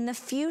for you in the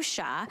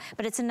fuchsia,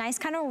 but it's a nice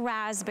kind of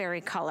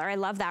raspberry color. I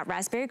love that,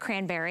 raspberry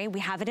cranberry. We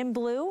have it in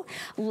blue.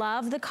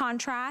 Love the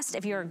contrast.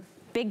 If you're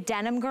big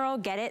denim girl,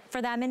 get it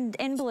for them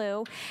in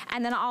blue.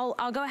 And then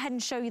I'll go ahead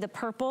and show you the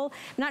purple.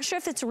 I'm not sure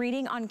if it's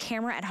reading on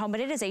camera at home, but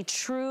it is a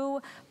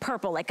true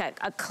purple, like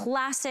a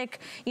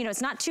classic, you know,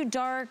 it's not too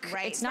dark,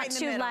 it's not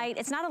too light,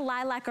 it's not a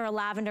lilac or a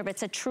lavender, but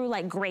it's a true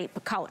like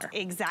grape color.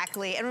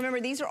 Exactly. And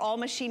remember, these are all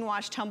machine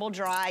wash, tumble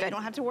dry. You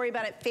don't have to worry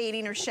about it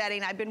fading or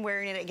shedding. I've been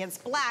wearing it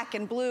against black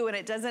and blue and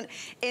it doesn't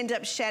end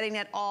up shedding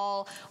at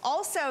all.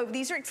 Also,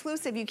 these are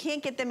exclusive. You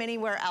can't get them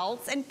anywhere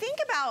else. And think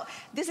about,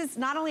 this is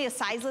not only a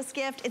sizeless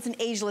gift, it's an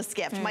ageless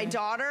gift. My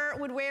daughter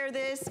would wear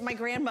this, my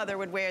grandmother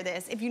would wear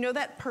this. If you know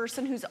that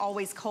person who's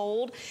always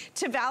cold,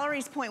 to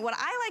Valerie's point, what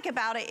I like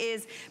about it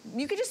is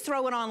you could just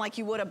throw it on like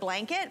you would a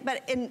blanket,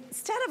 but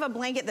instead of a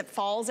blanket that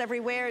falls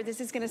everywhere, this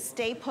is gonna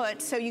stay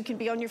put so you can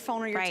be on your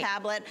phone or your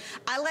tablet.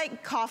 I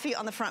like coffee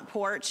on the front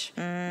porch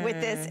with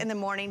this in the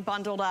morning,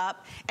 bundled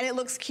up, and it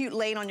looks cute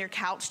laying on your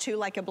couch too,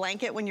 like a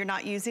blanket when you're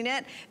not using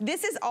it.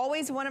 This is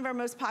always one of our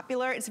most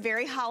popular. It's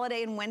very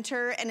holiday and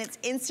winter, and it's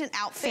instant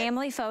outfit.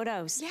 Family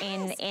photos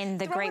in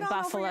the great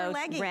buffalo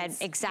red.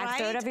 Exactly.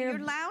 Throw it over your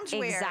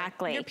loungewear.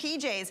 Exactly. Your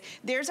PJs.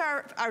 There's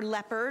our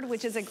leopard,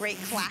 which is a great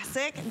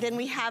classic. Then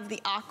we have the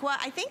aqua.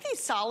 I think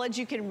these solids,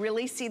 you can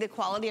really see the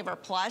quality of our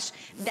plush.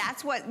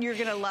 That's what you're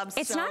gonna love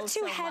it's not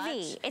too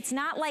heavy. Much. It's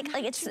not like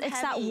it's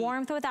that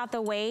warmth without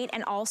the weight,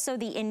 and also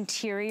the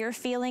interior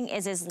feeling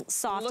is as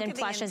soft and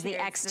plush as the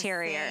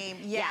exterior.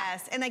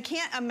 Yes, and I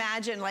can't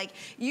imagine, like,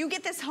 you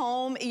get this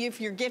home,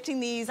 if you're gifting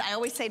these, I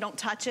always say don't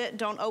touch it,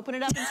 don't open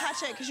it up and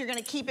touch it, because you're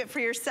gonna keep it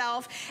for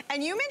yourself.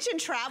 And you mentioned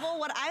travel.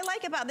 What I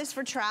like about this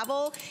for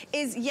travel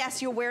is,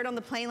 yes, you'll wear it on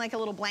the plane like a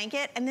little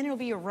blanket, and then it'll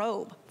be your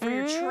robe for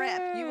your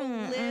trip. You will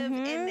live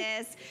in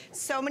this.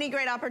 So many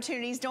great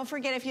opportunities. Don't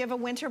forget, if you have a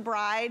winter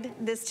bride,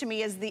 this to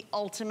me is the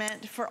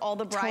ultimate for all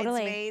the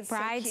bridesmaids.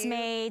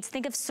 Bridesmaids.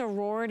 Think of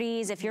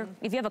sororities. If you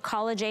have a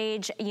college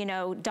age, you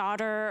know,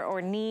 daughter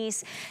or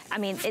niece, I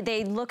mean,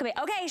 they look at me.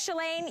 Okay,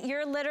 Shalane,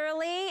 you're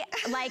literally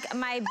like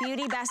my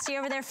beauty bestie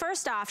over there.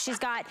 First off, she's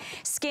got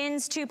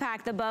Skins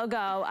 2-pack, the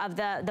BOGO of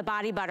the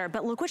body butter,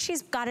 but look what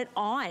she's got it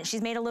on.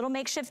 She's made a little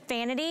makeshift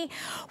vanity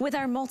with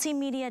our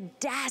multimedia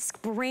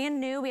desk, brand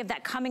new. We have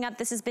that coming up.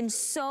 This has been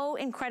so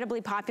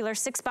incredibly popular.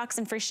 $6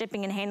 and free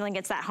shipping and handling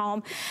gets that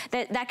home.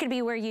 That could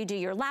be where you do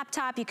your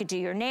laptop, you could do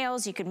your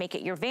nails, you could make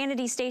it your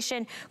vanity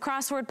station,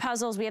 crossword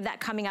puzzles. We have that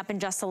coming up in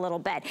just a little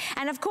bit.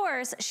 And of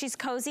course, she's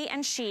cozy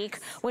and chic,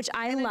 which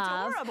I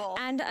love.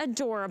 And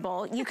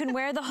adorable. You can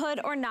wear the hood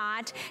or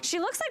not. She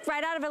looks like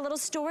right out of a little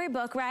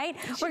storybook, right?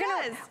 We're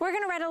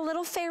gonna write a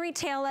little fairy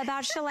tale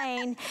about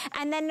Shalane.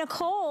 And then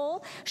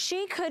Nicole,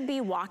 she could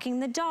be walking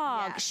the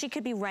dog. She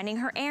could be running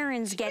her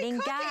errands, getting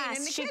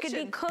gas. She could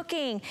be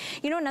cooking.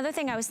 You know, another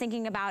thing I was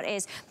thinking about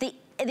is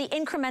the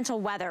incremental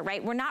weather,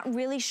 right? We're not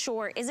really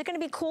sure. Is it gonna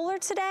be cooler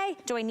today?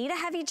 Do I need a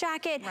heavy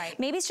jacket? Right.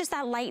 Maybe it's just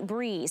that light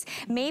breeze.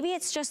 Maybe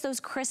it's just those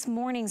crisp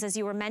mornings, as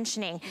you were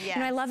mentioning. Yes.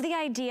 You know, I love the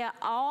idea,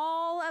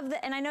 all of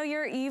the, and I know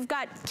you've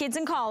got kids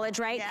in college,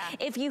 right? Yeah.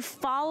 If you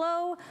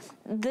follow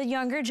the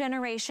younger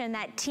generation,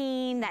 that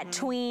teen, that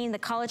tween, the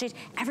college age,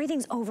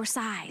 everything's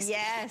oversized.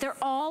 Yes. They're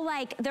all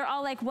like,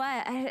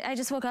 what? I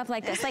just woke up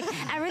like this. Like,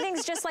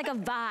 everything's just like a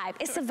vibe.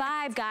 It's a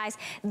vibe, guys.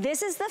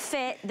 This is the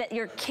fit that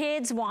your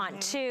kids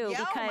want too, Yeah,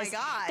 because oh my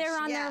gosh, they're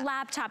on their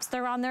laptops,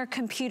 they're on their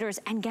computers,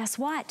 and guess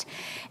what?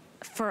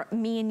 For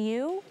me and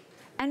you,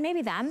 and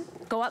maybe them,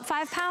 go up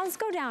 5 pounds,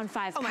 go down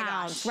 5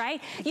 pounds, right?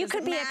 You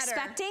could be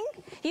expecting,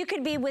 you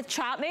could be with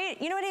child,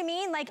 you know what I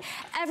mean? Like,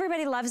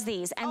 everybody loves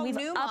these. And we've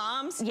new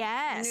moms.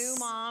 Yes. New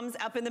moms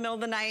up in the middle of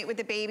the night with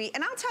the baby.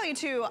 And I'll tell you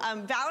too,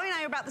 Valerie and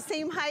I are about the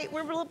same height.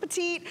 We're a little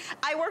petite.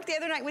 I worked the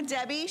other night with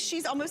Debbie.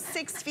 She's almost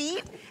 6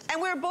 feet.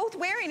 And we were both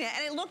wearing it.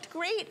 And it looked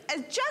great,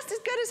 just as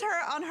good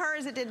as on her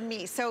as it did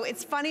me. So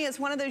it's funny, it's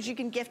one of those you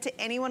can gift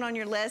to anyone on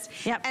your list.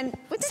 Yep. And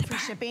with the free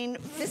shipping,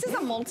 this is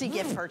a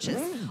multi-gift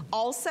purchase.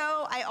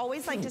 Also, I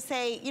always like to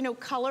say, you know,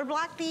 color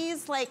block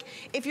these. Like,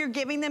 if you're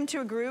giving them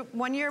to a group,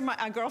 one year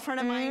a girlfriend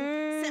of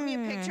mine sent me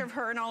a picture of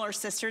her and all her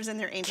sisters in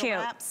their angel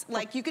wraps.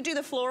 Like, you could do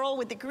the floral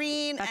with the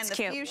green and the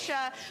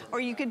fuchsia,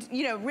 or you could,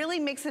 you know, really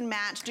mix and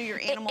match, do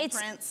your animal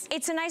prints.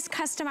 It's a nice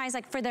customized,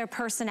 like, for their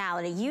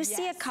personality. You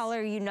see a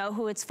color, you know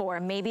who it's for.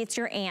 Maybe it's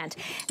your aunt,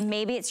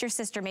 maybe it's your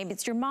sister, maybe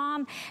it's your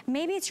mom,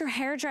 maybe it's your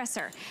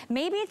hairdresser,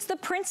 maybe it's the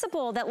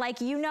principal that,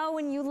 like, you know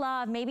and you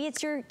love, maybe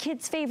it's your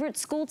kid's favorite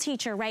school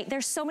teacher, right?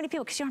 There's so many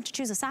people, because you don't have to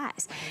choose a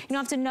size. You don't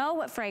have to know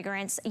what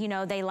fragrance, you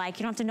know, they like.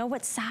 You don't have to know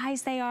what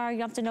size they are. You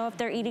don't have to know if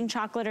they're eating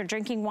chocolate or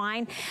drinking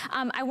wine.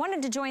 I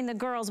wanted to join the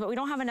girls, but we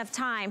don't have enough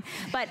time.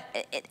 But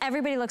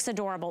everybody looks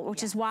adorable,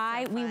 which is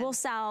why we will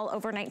sell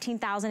over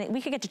 19,000.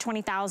 We could get to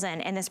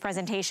 20,000 in this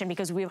presentation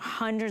because we have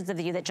hundreds of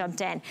you that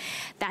jumped in.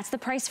 That's the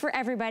price for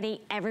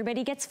everybody.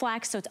 Everybody gets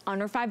Flex, so it's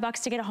under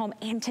 $5 to get it home.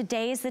 And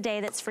today is the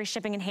day that's free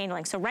shipping and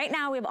handling. So right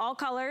now we have all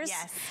colors.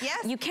 Yes.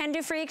 Yes. You can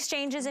do free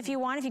exchanges if you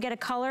want, if you get a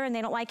color and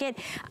they don't like it.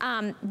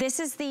 This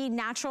is the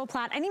natural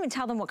plaid. I didn't even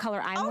tell them what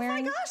color I'm wearing. Oh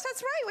my gosh,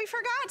 that's right. We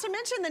forgot to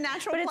mention the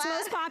natural plaid. But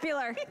it's most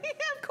popular. Yeah,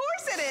 of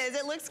course it is.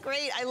 It looks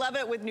great. I love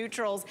it with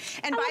neutrals.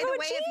 And by the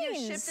way, if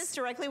you ship this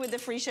directly with the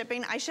free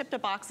shipping, I shipped a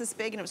box this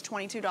big and it was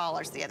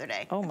 $22 the other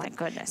day. Oh my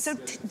goodness. So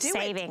do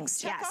savings.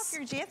 Check off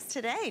your gifts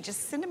today.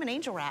 Just send them an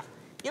angel wrap.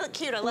 You look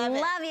cute. I love it.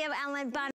 Love you, Ellen Bunn.